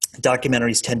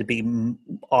 Documentaries tend to be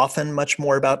often much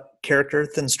more about character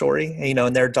than story,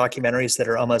 and there are documentaries that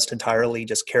are almost entirely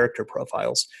just character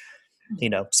profiles.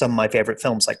 Some of my favorite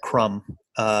films like Crumb,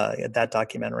 that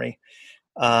documentary.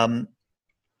 And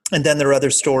then there are other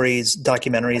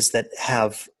documentaries that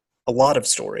have a lot of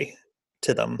story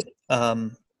to them,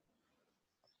 and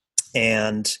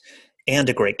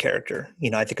a great character.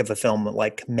 I think of a film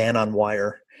like Man on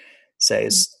Wire,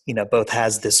 says, both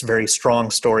has this very strong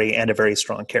story and a very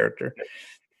strong character,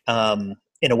 in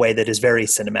a way that is very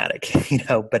cinematic,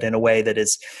 but in a way that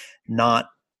is not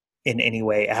in any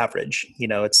way average.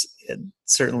 It's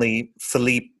certainly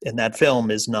Philippe in that film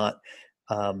is not,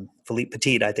 Philippe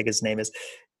Petit, I think his name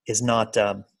is not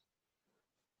an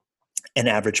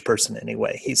average person in any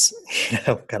way. He's,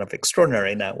 kind of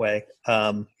extraordinary in that way.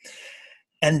 And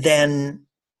then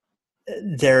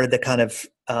there are the kind of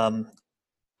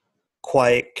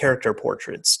quiet character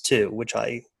portraits too, which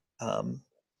I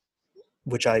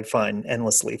find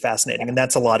endlessly fascinating. And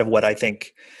that's a lot of what I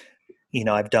think,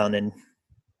 I've done in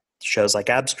shows like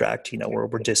Abstract, where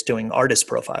we're just doing artist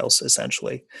profiles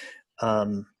essentially,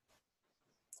 where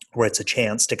it's a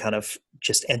chance to kind of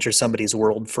just enter somebody's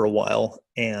world for a while.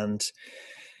 And,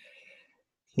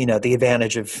 the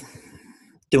advantage of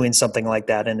doing something like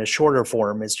that in a shorter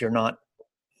form is you're not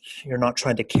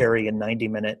trying to carry a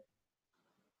 90-minute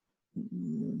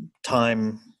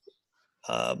time,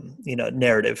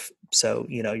 narrative. So,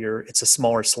 it's a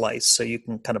smaller slice, so you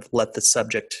can kind of let the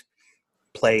subject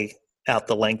play out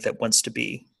the length it wants to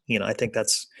be. I think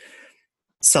that's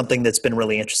something that's been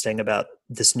really interesting about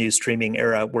this new streaming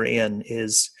era we're in,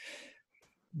 is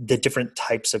the different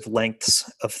types of lengths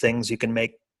of things you can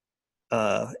make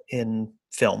in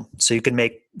film. So you can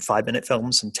make 5-minute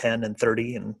films and 10 and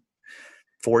 30 and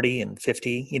 40 and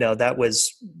 50. That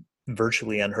was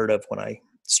virtually unheard of when I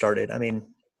started. I mean,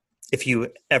 if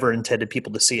you ever intended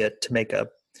people to see it, to make a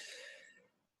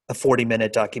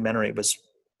 40-minute documentary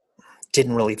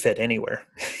didn't really fit anywhere.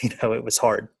 It was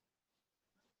hard.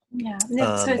 Yeah,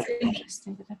 so it's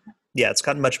interesting. Yeah, it's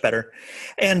gotten much better.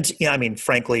 And, I mean,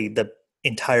 frankly, the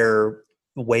entire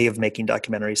way of making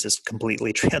documentaries is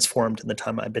completely transformed in the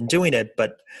time I've been doing it.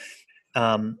 But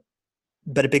a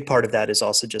big part of that is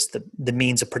also just the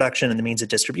means of production and the means of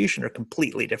distribution are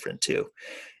completely different too.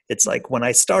 It's like when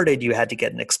I started, you had to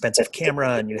get an expensive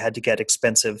camera and you had to get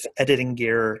expensive editing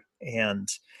gear. And,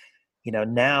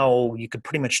 now you could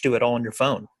pretty much do it all on your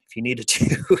phone if you needed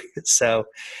to. So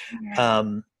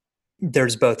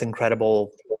there's both incredible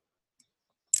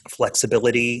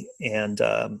flexibility and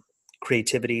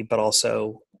creativity, but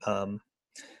also,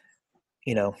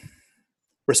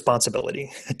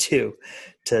 responsibility too.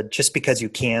 To just because you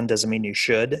can doesn't mean you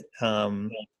should.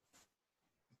 But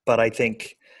I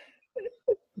think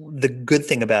the good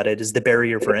thing about it is the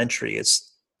barrier for entry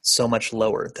is so much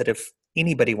lower that if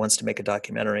anybody wants to make a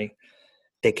documentary,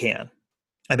 they can.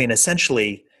 I mean,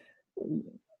 essentially,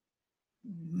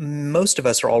 most of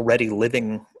us are already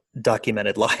living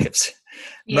documented lives.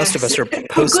 Most of Yes. us are Good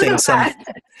posting or some, bad.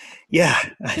 yeah,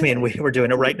 I mean, we're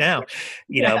doing it right now,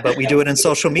 Yeah. but we do it in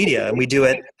social media, and we do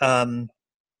it,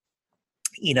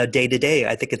 day to day.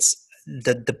 I think it's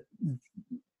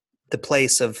the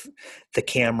place of the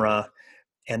camera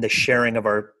and the sharing of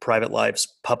our private lives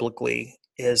publicly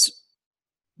is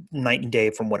night and day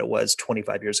from what it was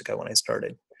 25 years ago when I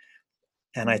started.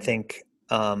 And I think,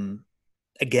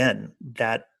 again,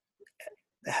 that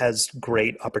has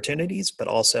great opportunities, but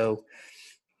also,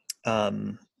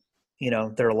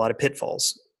 there are a lot of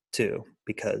pitfalls too,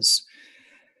 because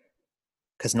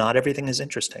not everything is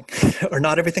interesting or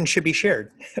not everything should be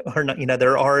shared or not,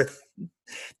 there are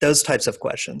those types of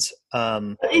questions.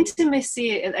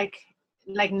 Intimacy,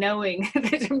 like knowing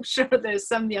that I'm sure there's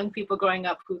some young people growing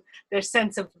up who their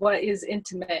sense of what is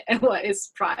intimate and what is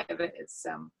private is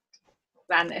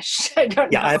vanished. I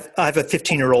don't know. I have a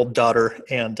 15-year-old daughter,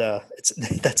 and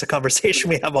that's a conversation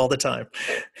we have all the time.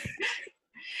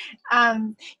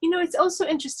 It's also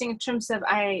interesting in terms of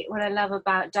what I love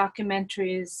about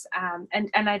documentaries,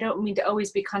 and I don't mean to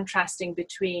always be contrasting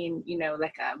between,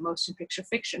 like a motion picture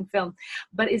fiction film,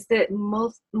 but is the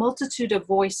multitude of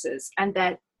voices, and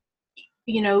that,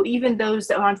 even those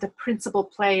that aren't the principal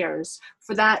players,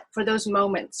 for those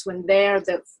moments when they're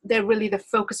really the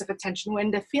focus of attention.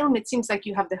 When the film, it seems like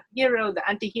you have the hero, the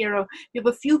anti-hero, you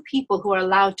have a few people who are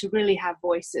allowed to really have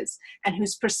voices and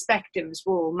whose perspectives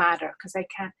will matter, because they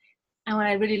can't. And what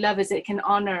I really love is it can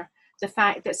honor the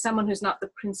fact that someone who's not the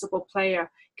principal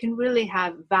player can really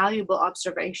have valuable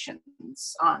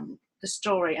observations on the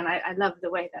story. And I love the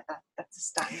way that's a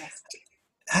stat.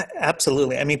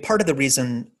 Absolutely. I mean, part of the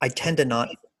reason I tend to not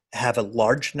have a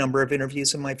large number of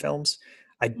interviews in my films,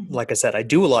 like I said, I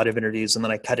do a lot of interviews and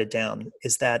then I cut it down,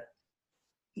 is that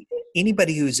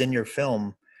anybody who's in your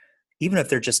film, even if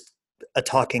they're just a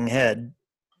talking head,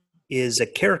 is a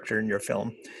character in your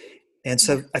film. And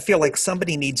so I feel like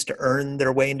somebody needs to earn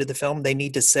their way into the film. They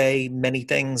need to say many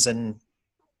things, and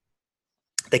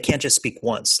they can't just speak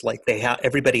once. Like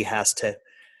everybody has to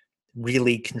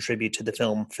really contribute to the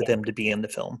film for them to be in the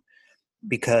film,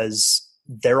 because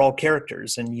they're all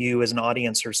characters, and you as an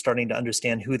audience are starting to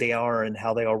understand who they are and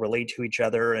how they all relate to each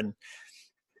other, and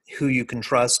who you can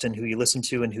trust and who you listen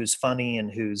to and who's funny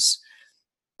and who's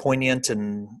poignant.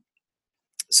 And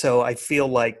so I feel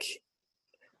like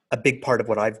a big part of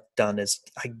what I've done is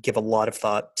I give a lot of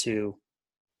thought to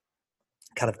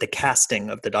kind of the casting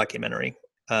of the documentary,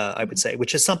 I would say,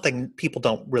 which is something people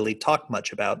don't really talk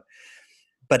much about,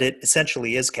 but it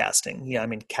essentially is casting. Yeah, I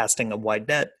mean, casting a wide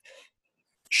net,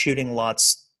 shooting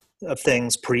lots of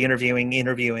things, pre-interviewing,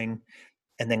 interviewing,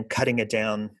 and then cutting it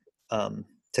down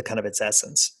to kind of its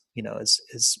essence,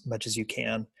 as much as you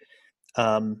can.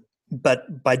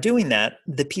 But by doing that,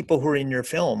 the people who are in your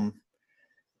film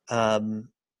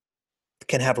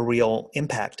can have a real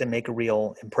impact and make a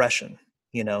real impression,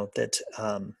 that,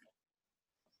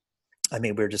 I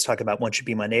mean, we were just talking about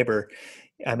 1hr6min My Neighbor.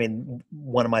 I mean,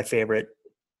 one of my favorite,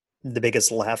 the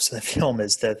biggest laughs in the film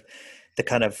is the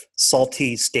kind of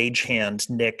salty stagehand,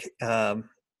 Nick,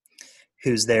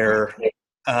 who's there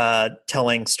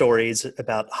telling stories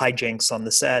about hijinks on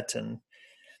the set. And,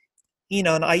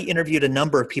 and I interviewed a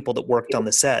number of people that worked on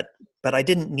the set, but I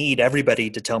didn't need everybody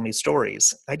to tell me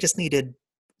stories. I just needed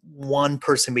one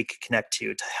person we could connect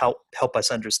to help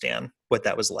us understand what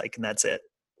that was like, and that's it.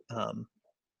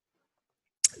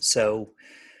 So,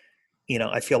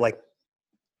 I feel like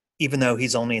even though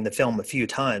he's only in the film a few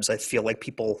times, I feel like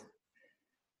people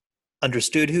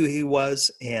understood who he was,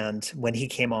 and when he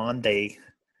came on, they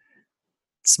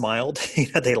smiled.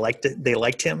 They liked it. They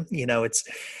liked him.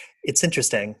 It's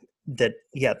interesting that,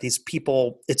 these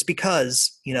people. It's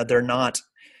because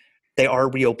they are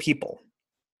real people.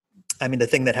 I mean, the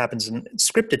thing that happens in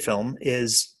scripted film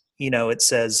is, it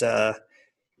says,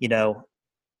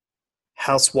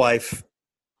 housewife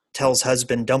tells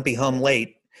husband, don't be home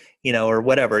late, or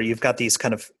whatever. You've got these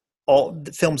kind of, all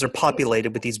the films are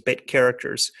populated with these bit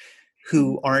characters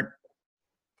who aren't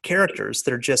characters.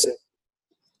 They're just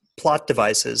plot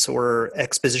devices or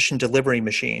exposition delivery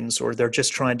machines, or they're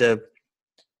just trying to,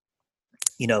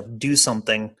 do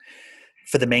something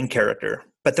for the main character,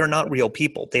 but they're not real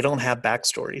people. They don't have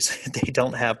backstories. They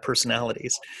don't have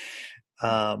personalities.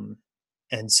 And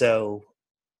so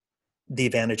the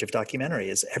advantage of documentary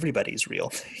is everybody's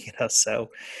real, so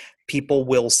people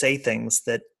will say things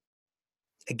that,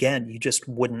 again, you just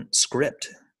wouldn't script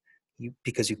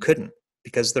because you couldn't,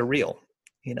 because they're real,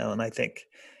 and I think,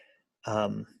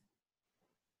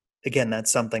 again,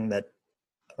 that's something that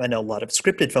I know a lot of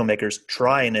scripted filmmakers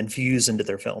try and infuse into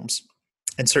their films.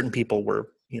 and certain people were,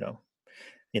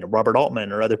 Robert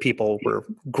Altman or other people were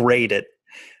great at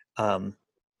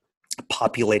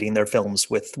populating their films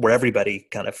where everybody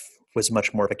kind of was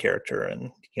much more of a character.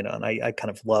 And, and I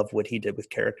kind of love what he did with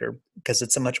character because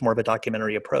it's a much more of a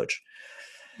documentary approach.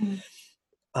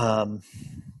 Mm.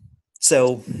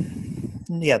 So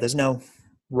yeah, there's no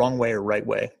wrong way or right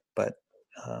way, but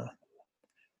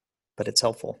it's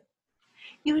helpful.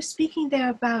 You were speaking there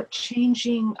about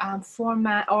changing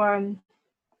format, or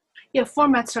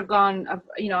formats are gone.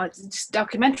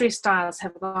 Documentary styles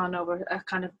have gone over a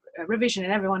kind of a revision,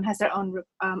 and everyone has their own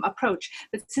approach.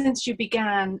 But since you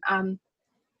began,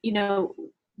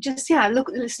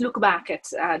 let's look back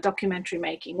at documentary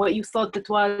making. What you thought that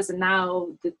was, and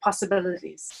now the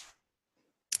possibilities.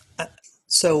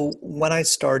 So when I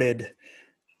started,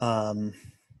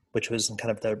 which was in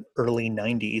kind of the early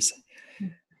 90s,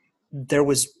 there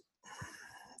was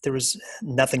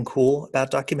nothing cool about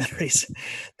documentaries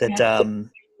that,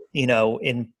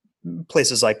 in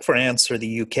places like France or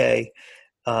the UK,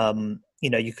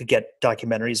 you could get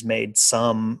documentaries made,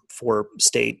 some for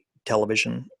state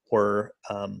television, or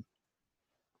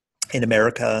in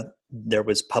America, there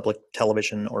was public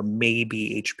television or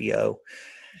maybe HBO,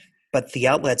 but the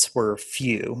outlets were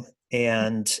few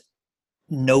and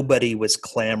nobody was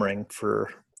clamoring for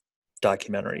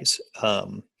documentaries.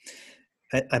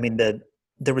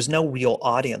 There was no real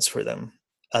audience for them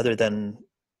other than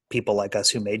people like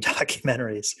us who made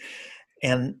documentaries.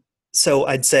 And so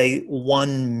I'd say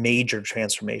one major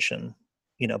transformation,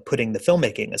 putting the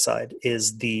filmmaking aside,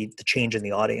 is the change in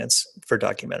the audience for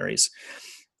documentaries,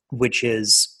 which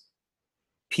is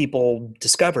people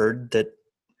discovered that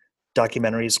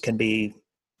documentaries can be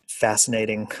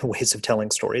fascinating ways of telling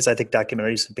stories. I think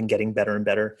documentaries have been getting better and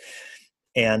better.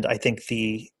 And I think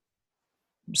the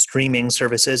streaming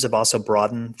services have also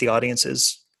broadened the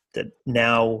audiences, that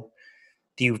now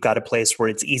you've got a place where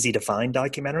it's easy to find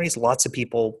documentaries. Lots of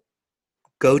people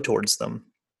go towards them.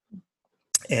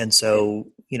 And so,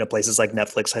 places like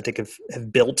Netflix, I think,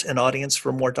 have built an audience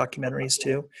for more documentaries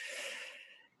too.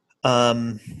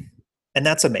 And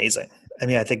that's amazing.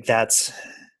 I think that's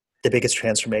the biggest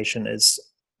transformation. Is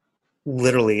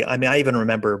literally, I even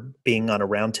remember being on a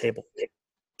round table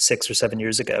 6 or 7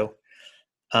 years ago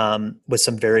with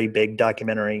some very big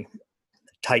documentary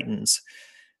titans.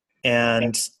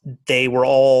 And they were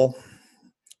all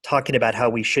talking about how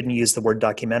we shouldn't use the word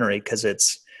documentary because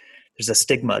there's a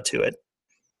stigma to it.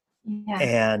 Yeah.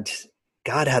 And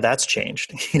God, how that's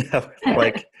changed,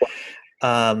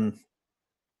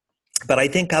 but I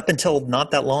think up until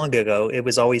not that long ago, it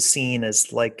was always seen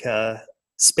as like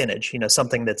spinach,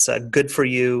 something that's good for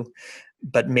you,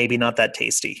 but maybe not that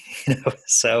tasty,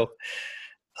 So,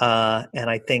 and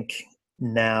I think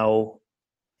now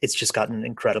it's just gotten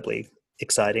incredibly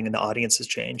exciting, and the audience has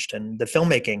changed and the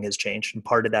filmmaking has changed. And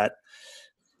part of that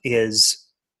is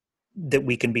that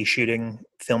we can be shooting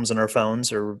films on our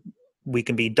phones, or we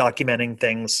can be documenting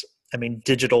things.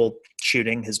 Digital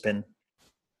shooting has been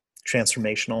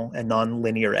transformational, and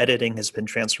non-linear editing has been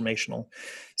transformational.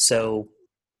 So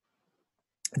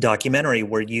documentary,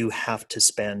 where you have to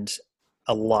spend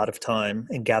a lot of time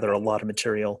and gather a lot of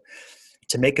material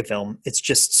to make a film, it's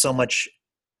just so much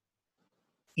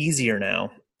easier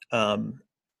now,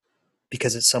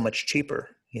 because it's so much cheaper.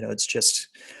 It's just,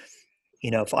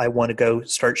 if I want to go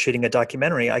start shooting a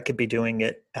documentary, I could be doing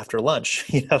it after lunch.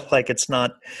 It's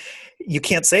not, you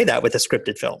can't say that with a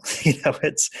scripted film.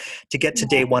 It's, to get to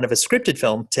day one of a scripted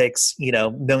film takes,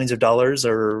 millions of dollars,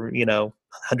 or,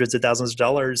 hundreds of thousands of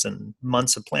dollars, and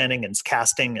months of planning and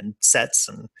casting and sets.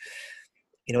 And,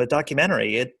 a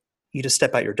documentary, you just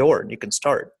step out your door and you can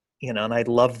start, and I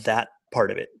love that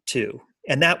part of it too.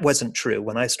 And that wasn't true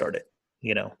when I started,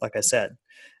 like I said.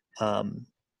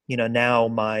 Now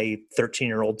my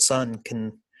 13-year-old son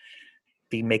can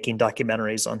be making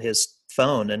documentaries on his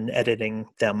phone and editing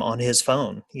them on his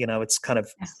phone. It's kind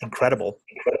of incredible.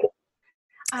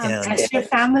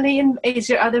 Is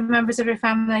your other members of your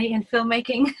family in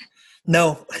filmmaking?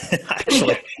 No,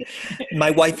 actually,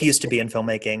 my wife used to be in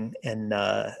filmmaking, and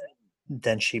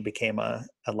then she became a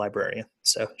librarian.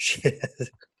 So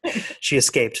she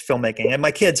escaped filmmaking. And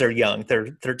my kids are young;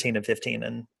 they're 13 and 15,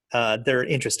 and they're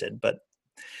interested. But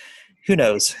who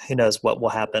knows what will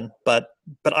happen? But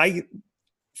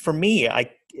for me,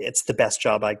 it's the best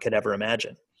job I could ever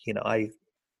imagine. I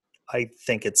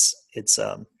think it's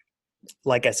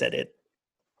like I said, it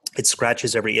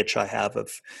scratches every itch I have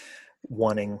of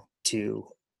wanting to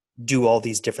do all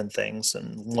these different things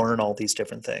and learn all these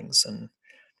different things. And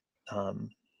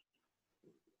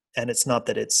it's not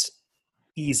that it's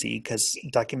easy, because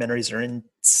documentaries are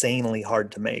insanely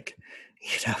hard to make.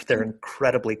 They're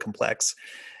incredibly complex.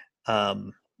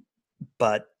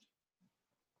 But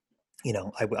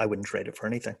I wouldn't trade it for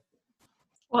anything.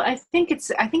 Well, I think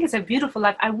it's a beautiful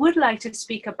life. I would like to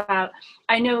speak about.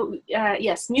 I know,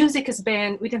 yes, music has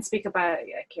been. We didn't speak about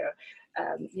like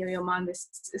your mom, this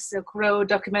Silk Road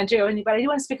documentary or anything, but I do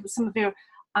want to speak about some of your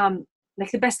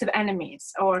like the Best of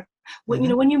Enemies, or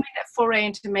when when you made that foray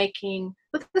into making.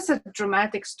 Look, this is a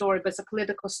dramatic story, but it's a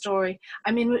political story.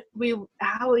 I mean,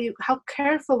 how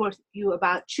careful were you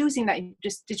about choosing that?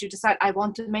 Did you decide I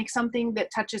want to make something that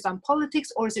touches on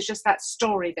politics, or is it just that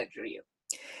story that drew you?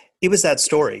 It was that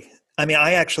story. I mean,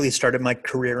 I actually started my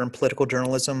career in political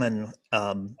journalism, and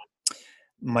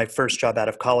my first job out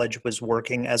of college was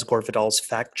working as Gore Vidal's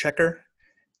fact checker.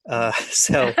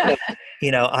 So,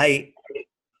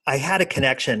 I had a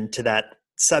connection to that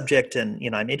subject, and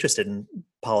I'm interested in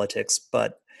politics,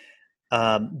 but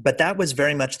that was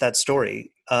very much that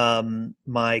story.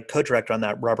 My co-director on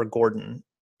that, Robert Gordon,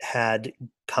 had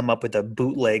come up with a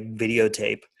bootleg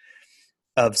videotape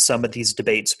of some of these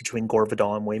debates between Gore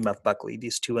Vidal and William F. Buckley,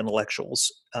 these two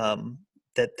intellectuals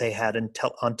that they had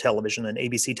on television, and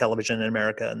ABC television in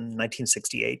America in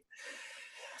 1968,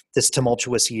 this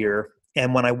tumultuous year.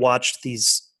 And when I watched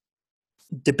these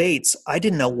debates, I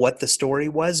didn't know what the story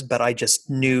was, but I just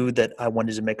knew that I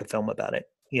wanted to make a film about it.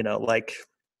 Like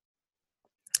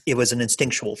it was an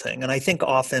instinctual thing. And I think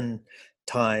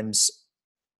oftentimes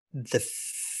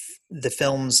the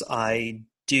films I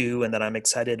do and that I'm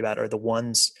excited about are the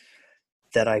ones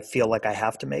that I feel like I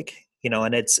have to make,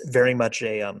 and it's very much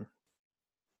a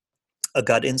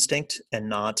gut instinct and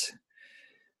not,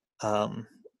 a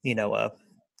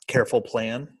careful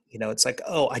plan. It's like,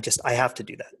 oh, I have to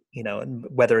do that, and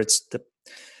whether it's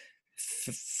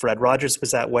Fred Rogers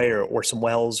was that way, or Orson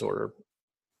Welles, or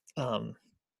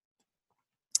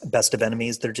Best of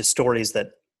Enemies. They're just stories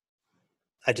that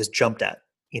I just jumped at,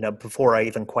 before I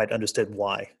even quite understood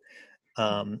why.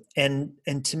 And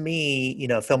to me,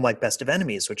 a film like Best of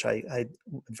Enemies, which I'm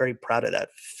very proud of that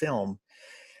film.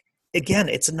 Again,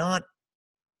 it's about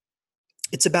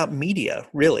media,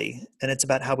 really, and it's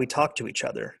about how we talk to each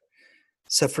other.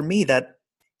 So for me, that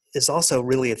is also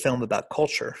really a film about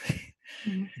culture.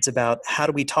 Mm-hmm. It's about how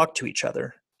do we talk to each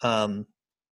other, and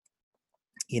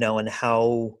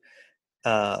how,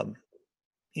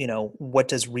 what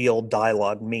does real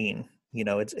dialogue mean?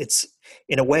 It's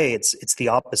in a way, it's the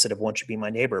opposite of "Won't you be my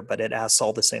neighbor," but it asks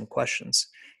all the same questions.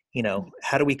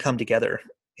 How do we come together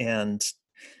and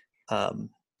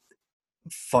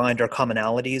find our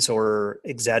commonalities or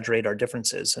exaggerate our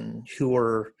differences, and who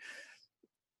are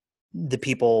the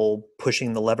people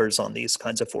pushing the levers on these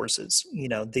kinds of forces?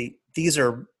 These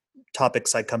are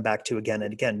topics I come back to again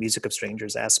and again. Music of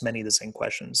Strangers asks many of the same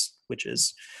questions, which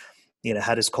is,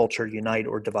 how does culture unite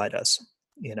or divide us?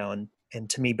 And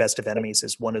to me, Best of Enemies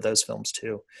is one of those films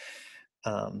too.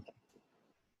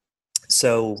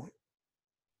 So,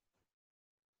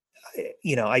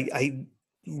 I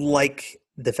like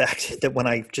the fact that when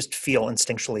I just feel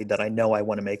instinctually that I know I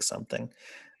want to make something,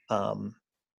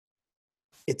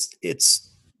 it's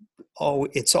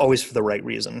always for the right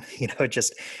reason.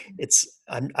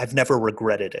 I've never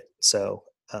regretted it. So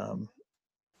I'm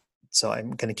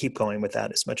going to keep going with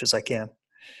that as much as I can.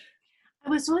 I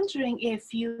was wondering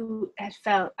if you had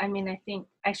felt, I think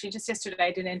actually just yesterday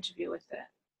I did an interview with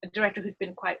a director who'd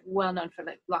been quite well known for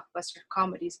like blockbuster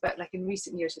comedies, but like in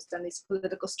recent years has done these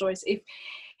political stories. If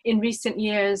in recent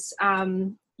years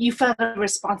you felt a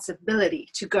responsibility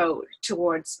to go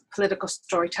towards political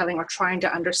storytelling or trying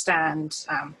to understand,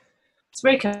 it's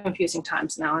very confusing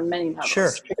times now on many levels. Sure.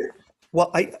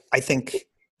 Well, I think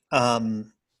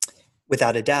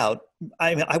without a doubt,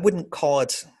 I wouldn't call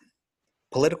it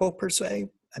political per se.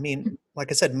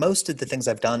 Like I said, most of the things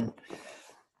I've done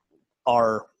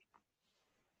are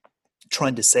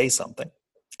trying to say something.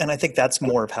 And I think that's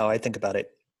more of how I think about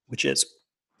it, which is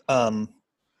that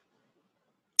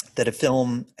a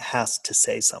film has to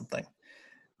say something.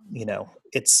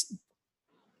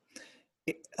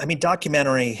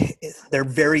 Documentary, there are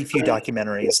very few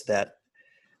documentaries that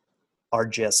are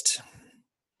just,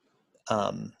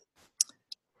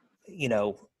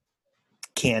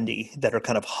 candy, that are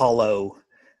kind of hollow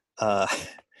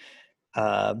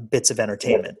bits of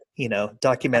entertainment.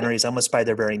 Documentaries, almost by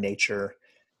their very nature,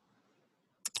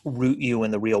 root you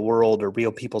in the real world or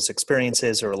real people's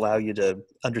experiences, or allow you to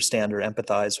understand or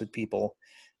empathize with people.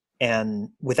 And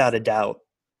without a doubt,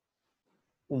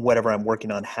 whatever I'm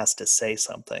working on has to say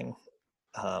something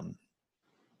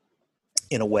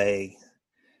in a way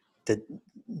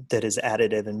that is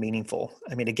additive and meaningful.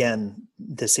 Again,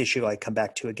 this issue I come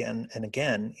back to again and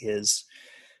again is,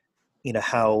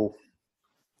 how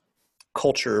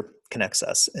culture connects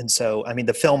us. And so, I mean,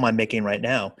 the film I'm making right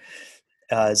now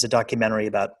is a documentary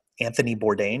about Anthony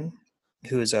Bourdain,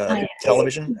 who is a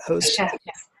television host, Chef,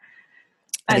 yes.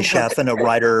 and a And chef and a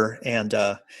writer. And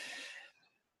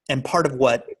part of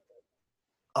what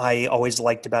I always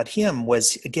liked about him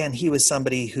was, again, he was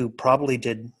somebody who probably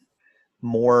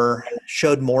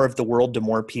showed more of the world to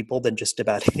more people than just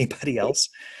about anybody else.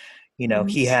 You know,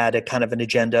 he had a kind of an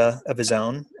agenda of his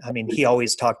own. I mean, he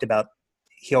always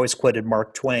quoted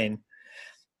Mark Twain,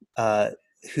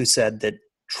 who said that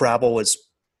travel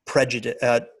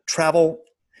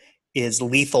is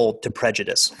lethal to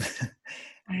prejudice.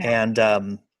 And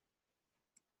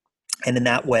in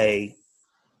that way,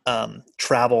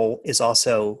 travel is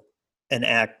also an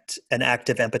act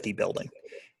of empathy building,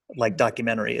 like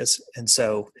documentary is. And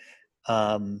so,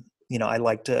 I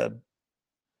like to,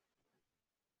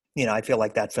 I feel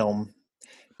like that film,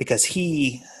 because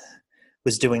he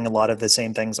was doing a lot of the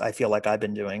same things I feel like I've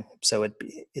been doing. So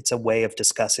it's a way of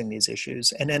discussing these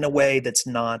issues, and in a way that's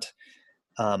not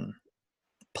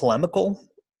polemical,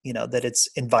 that it's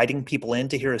inviting people in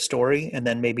to hear a story and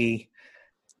then maybe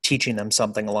teaching them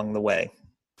something along the way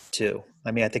too.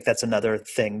 I mean, I think that's another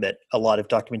thing that a lot of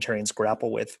documentarians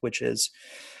grapple with, which is,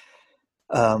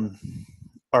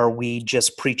 are we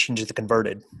just preaching to the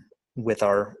converted with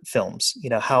our films?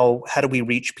 How do we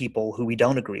reach people who we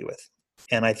don't agree with?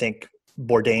 And I think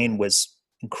Bourdain was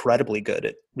incredibly good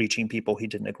at reaching people he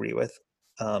didn't agree with.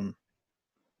 And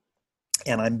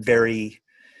I'm very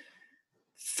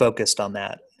focused on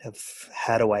that, of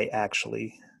how do I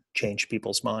actually change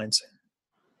people's minds,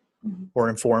 or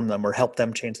inform them, or help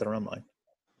them change their own mind.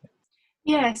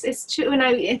 Yes, it's true, and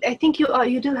I think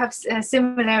you do have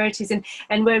similarities,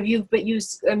 and where you've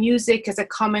used music as a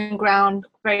common ground,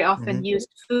 very often used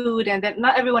food, and that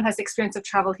not everyone has the experience of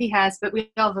travel he has, but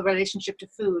we all have a relationship to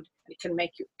food. It can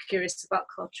make you curious about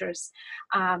cultures,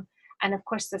 and of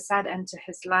course, the sad end to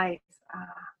his life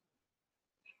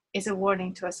is a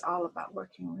warning to us all about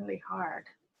working really hard,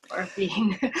 or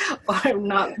being, or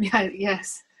not.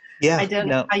 Yes. Yeah. I don't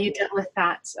know how you dealt with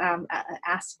that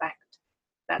aspect.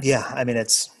 I mean,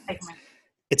 it's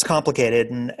complicated,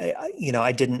 and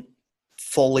I didn't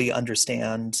fully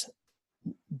understand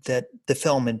that the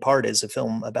film in part is a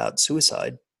film about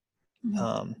suicide.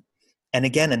 And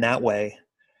again, in that way,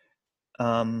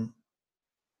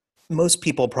 most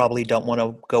people probably don't want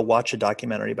to go watch a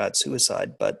documentary about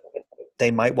suicide, but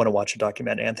they might want to watch a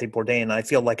documentary on Anthony Bourdain. And I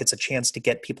feel like it's a chance to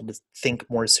get people to think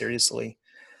more seriously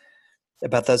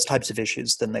about those types of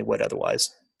issues than they would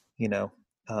otherwise,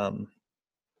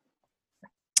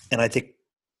 and I think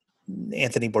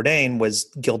Anthony Bourdain was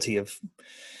guilty of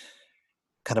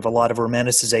kind of a lot of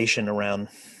romanticization around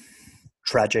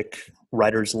tragic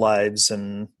writers' lives,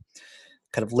 and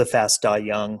kind of live fast, die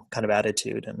young kind of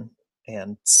attitude,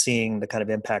 and seeing the kind of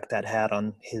impact that had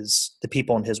on the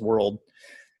people in his world,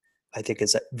 I think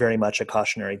is very much a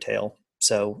cautionary tale.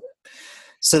 So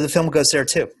the film goes there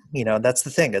too. That's the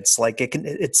thing. It's like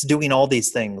it's doing all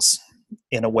these things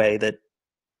in a way that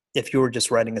if you were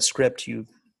just writing a script, you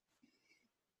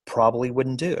probably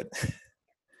wouldn't do it.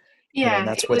 Yeah. And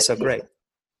that's what's so great.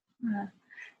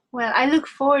 Well, I look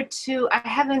forward to,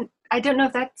 I don't know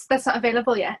if that's not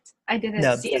available yet. I didn't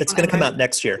see it. It's going to come out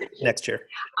next year.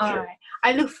 All right.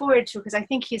 I look forward to, because I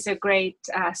think he's a great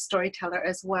storyteller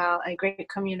as well, a great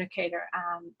communicator,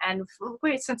 and a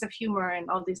great sense of humor and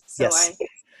all these. So yes.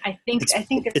 I think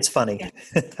it's funny. Yeah.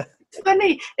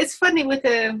 It's funny with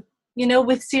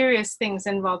with serious things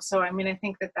involved. So I mean, I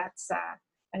think that's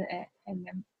an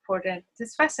important.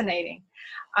 It's fascinating.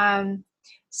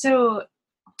 So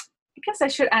I guess I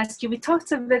should ask you. We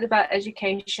talked a bit about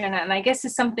education, and I guess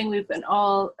it's something we've been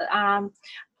all.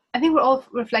 I think we're all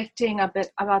reflecting a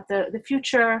bit about the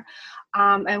future,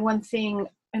 and one thing.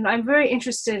 And I'm very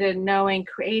interested in knowing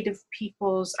creative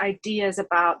people's ideas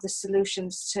about the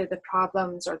solutions to the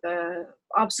problems or the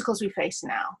obstacles we face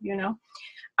now,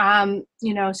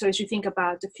 so as you think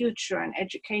about the future and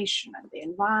education and the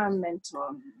environment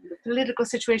or the political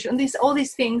situation and all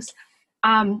these things,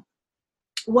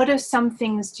 what are some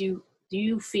things do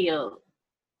you feel,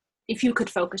 if you could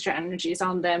focus your energies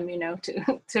on them,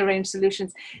 to arrange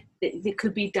solutions that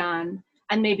could be done?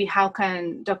 And maybe how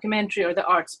can documentary or the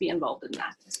arts be involved in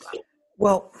that as well?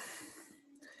 Well,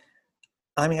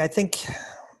 I mean, I think,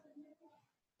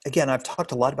 again, I've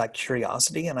talked a lot about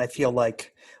curiosity, and I feel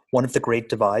like one of the great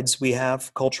divides we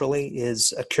have culturally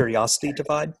is a curiosity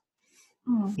divide.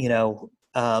 I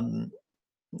can't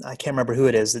remember who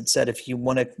it is that said, if you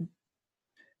want to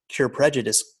cure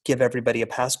prejudice, give everybody a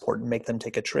passport and make them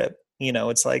take a trip.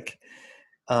 It's like,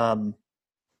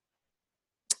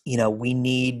 we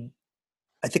need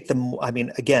I think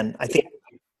I think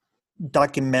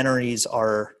documentaries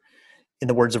are, in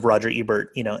the words of Roger Ebert,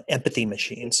 empathy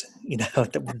machines.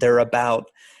 They're about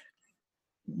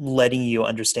letting you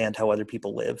understand how other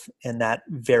people live. And that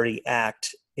very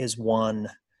act is one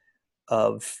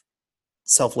of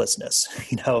selflessness,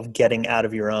 of getting out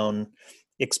of your own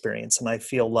experience. And I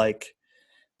feel like,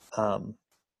 we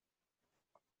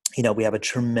have a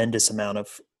tremendous amount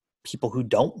of people who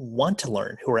don't want to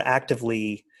learn, who are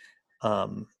actively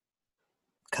kind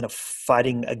of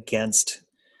fighting against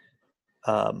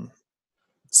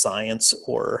science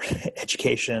or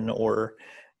education or,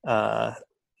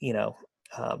 you know,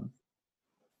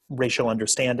 racial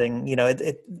understanding.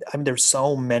 There's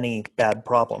so many bad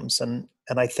problems. And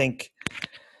I think,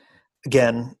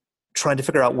 again, trying to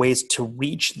figure out ways to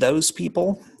reach those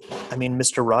people.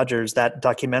 Mr. Rogers, that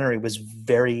documentary was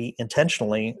very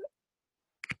intentionally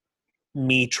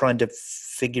me trying to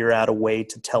figure out a way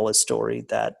to tell a story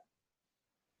that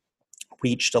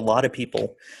reached a lot of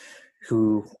people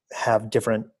who have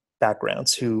different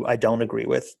backgrounds, who I don't agree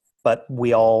with, but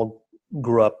we all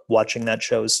grew up watching that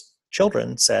show as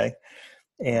children, say,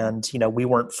 and we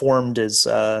weren't formed as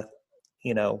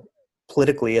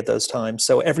politically at those times,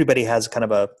 so everybody has kind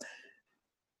of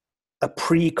a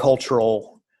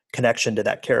pre-cultural connection to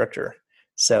that character,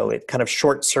 so it kind of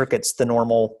short circuits the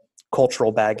normal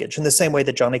cultural baggage in the same way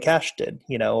that Johnny Cash did,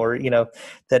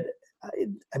 that,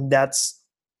 and that's,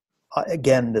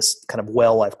 again, this kind of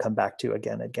I've come back to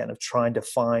again and again, of trying to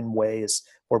find ways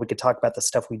where we could talk about the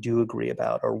stuff we do agree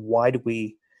about, or why do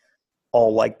we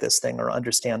all like this thing or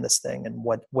understand this thing, and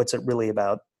what's it really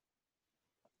about.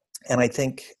 And I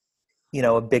think,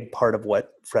 a big part of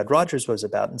what Fred Rogers was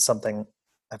about, and something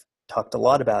I've talked a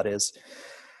lot about, is,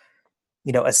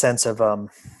 a sense of,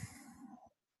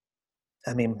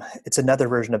 it's another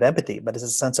version of empathy, but it's a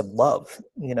sense of love,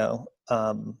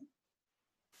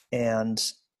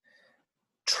 and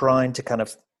trying to kind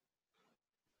of,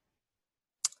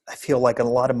 I feel like in a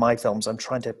lot of my films, I'm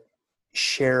trying to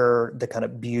share the kind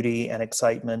of beauty and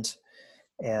excitement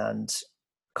and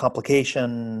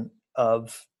complication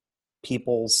of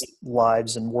people's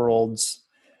lives and worlds,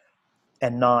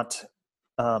 and not,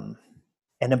 and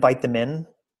invite them in,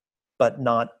 but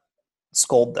not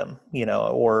scold them,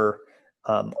 or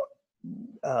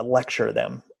lecture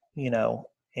them,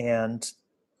 and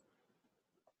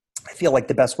I feel like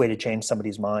the best way to change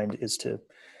somebody's mind is to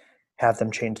have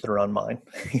them change their own mind,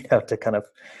 to kind of,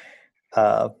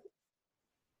 I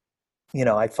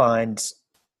find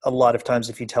a lot of times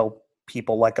if you tell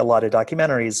people, like, a lot of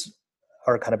documentaries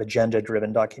are kind of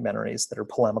agenda-driven documentaries that are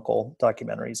polemical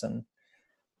documentaries, and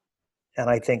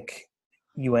I think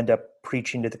you end up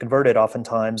preaching to the converted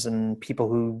oftentimes, and people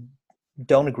who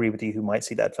don't agree with you, who might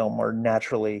see that film, are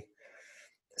naturally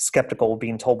skeptical of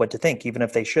being told what to think, even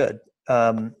if they should.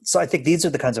 So I think these are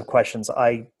the kinds of questions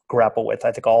I grapple with.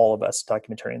 I think all of us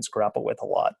documentarians grapple with a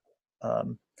lot.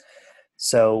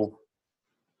 So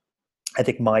I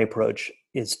think my approach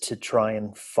is to try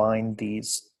and find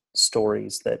these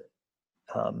stories that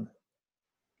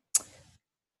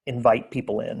invite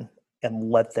people in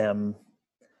and let them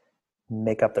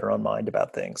make up their own mind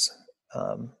about things.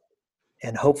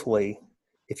 And hopefully,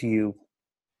 if you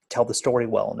tell the story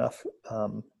well enough,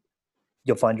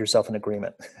 you'll find yourself in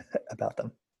agreement about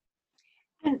them.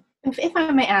 And if I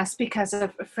may ask, because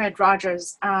of Fred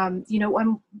Rogers, I'm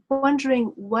wondering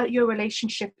what your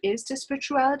relationship is to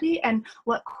spirituality, and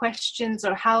what questions,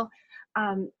 or how,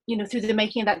 through the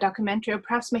making of that documentary, or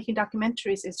perhaps making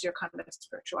documentaries, is your kind of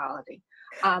spirituality.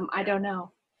 I don't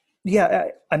know. Yeah,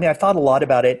 I thought a lot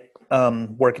about it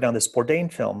working on this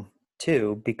Bourdain film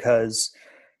too, because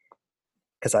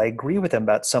I agree with him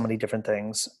about so many different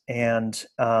things, and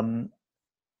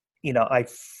I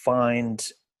find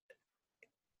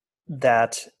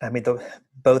that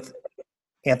both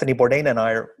Anthony Bourdain and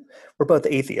we're both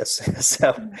atheists,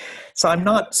 so I'm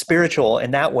not spiritual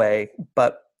in that way,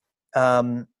 but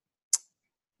I'm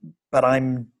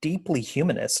deeply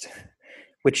humanist,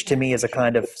 which to me is a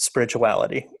kind of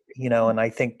spirituality, and I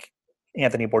think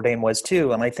Anthony Bourdain was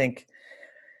too, and I think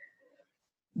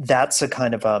that's a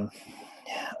kind of a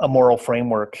moral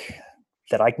framework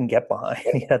that I can get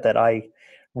behind, that I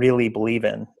really believe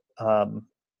in.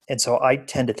 And so I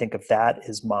tend to think of that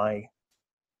as my,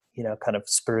 kind of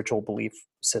spiritual belief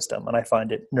system. And I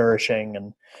find it nourishing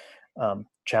and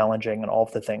challenging, and all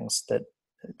of the things that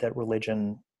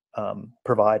religion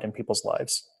provide in people's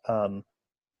lives.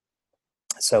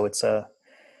 So it's a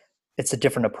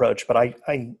different approach, but I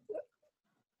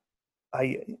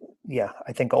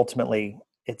think ultimately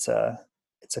it's a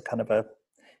kind of a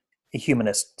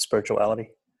humanist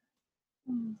spirituality.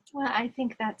 Well, I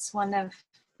think that's one of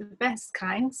the best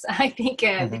kinds, I think,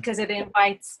 because it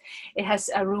has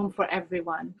a room for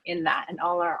everyone in that, and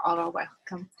all are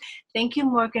welcome. Thank you,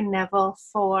 Morgan Neville,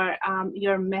 for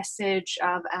your message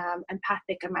of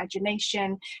empathic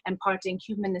imagination, imparting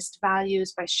humanist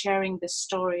values by sharing the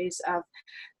stories of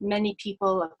many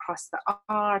people across the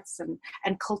arts and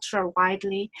culture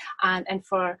widely, and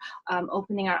for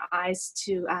opening our eyes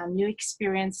to new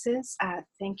experiences.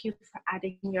 Thank you for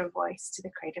adding your voice to the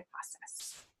creative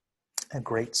process.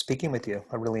 Great speaking with you.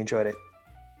 I really enjoyed it.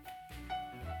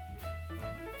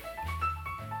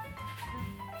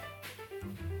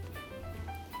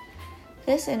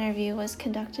 This interview was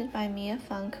conducted by Mia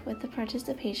Funk with the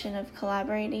participation of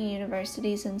collaborating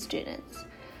universities and students.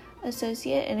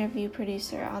 Associate interview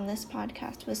producer on this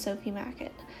podcast was Sophie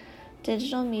Mackett.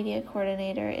 Digital media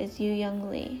coordinator is Yu Young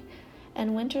Lee.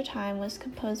 And Wintertime was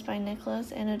composed by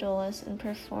Nicholas Anadoulis and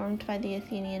performed by the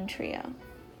Athenian Trio.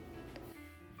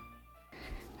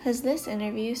 Has this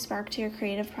interview sparked your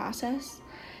creative process?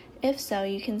 If so,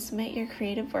 you can submit your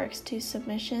creative works to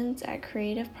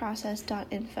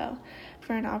submissions@creativeprocess.info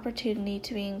for an opportunity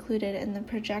to be included in the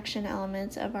projection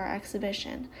elements of our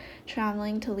exhibition,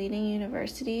 Traveling to Leading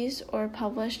Universities, or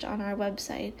published on our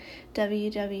website,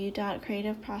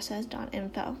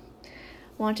 www.creativeprocess.info.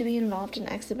 Want to be involved in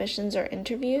exhibitions or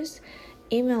interviews?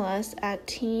 Email us at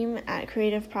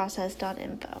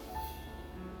team@creativeprocess.info.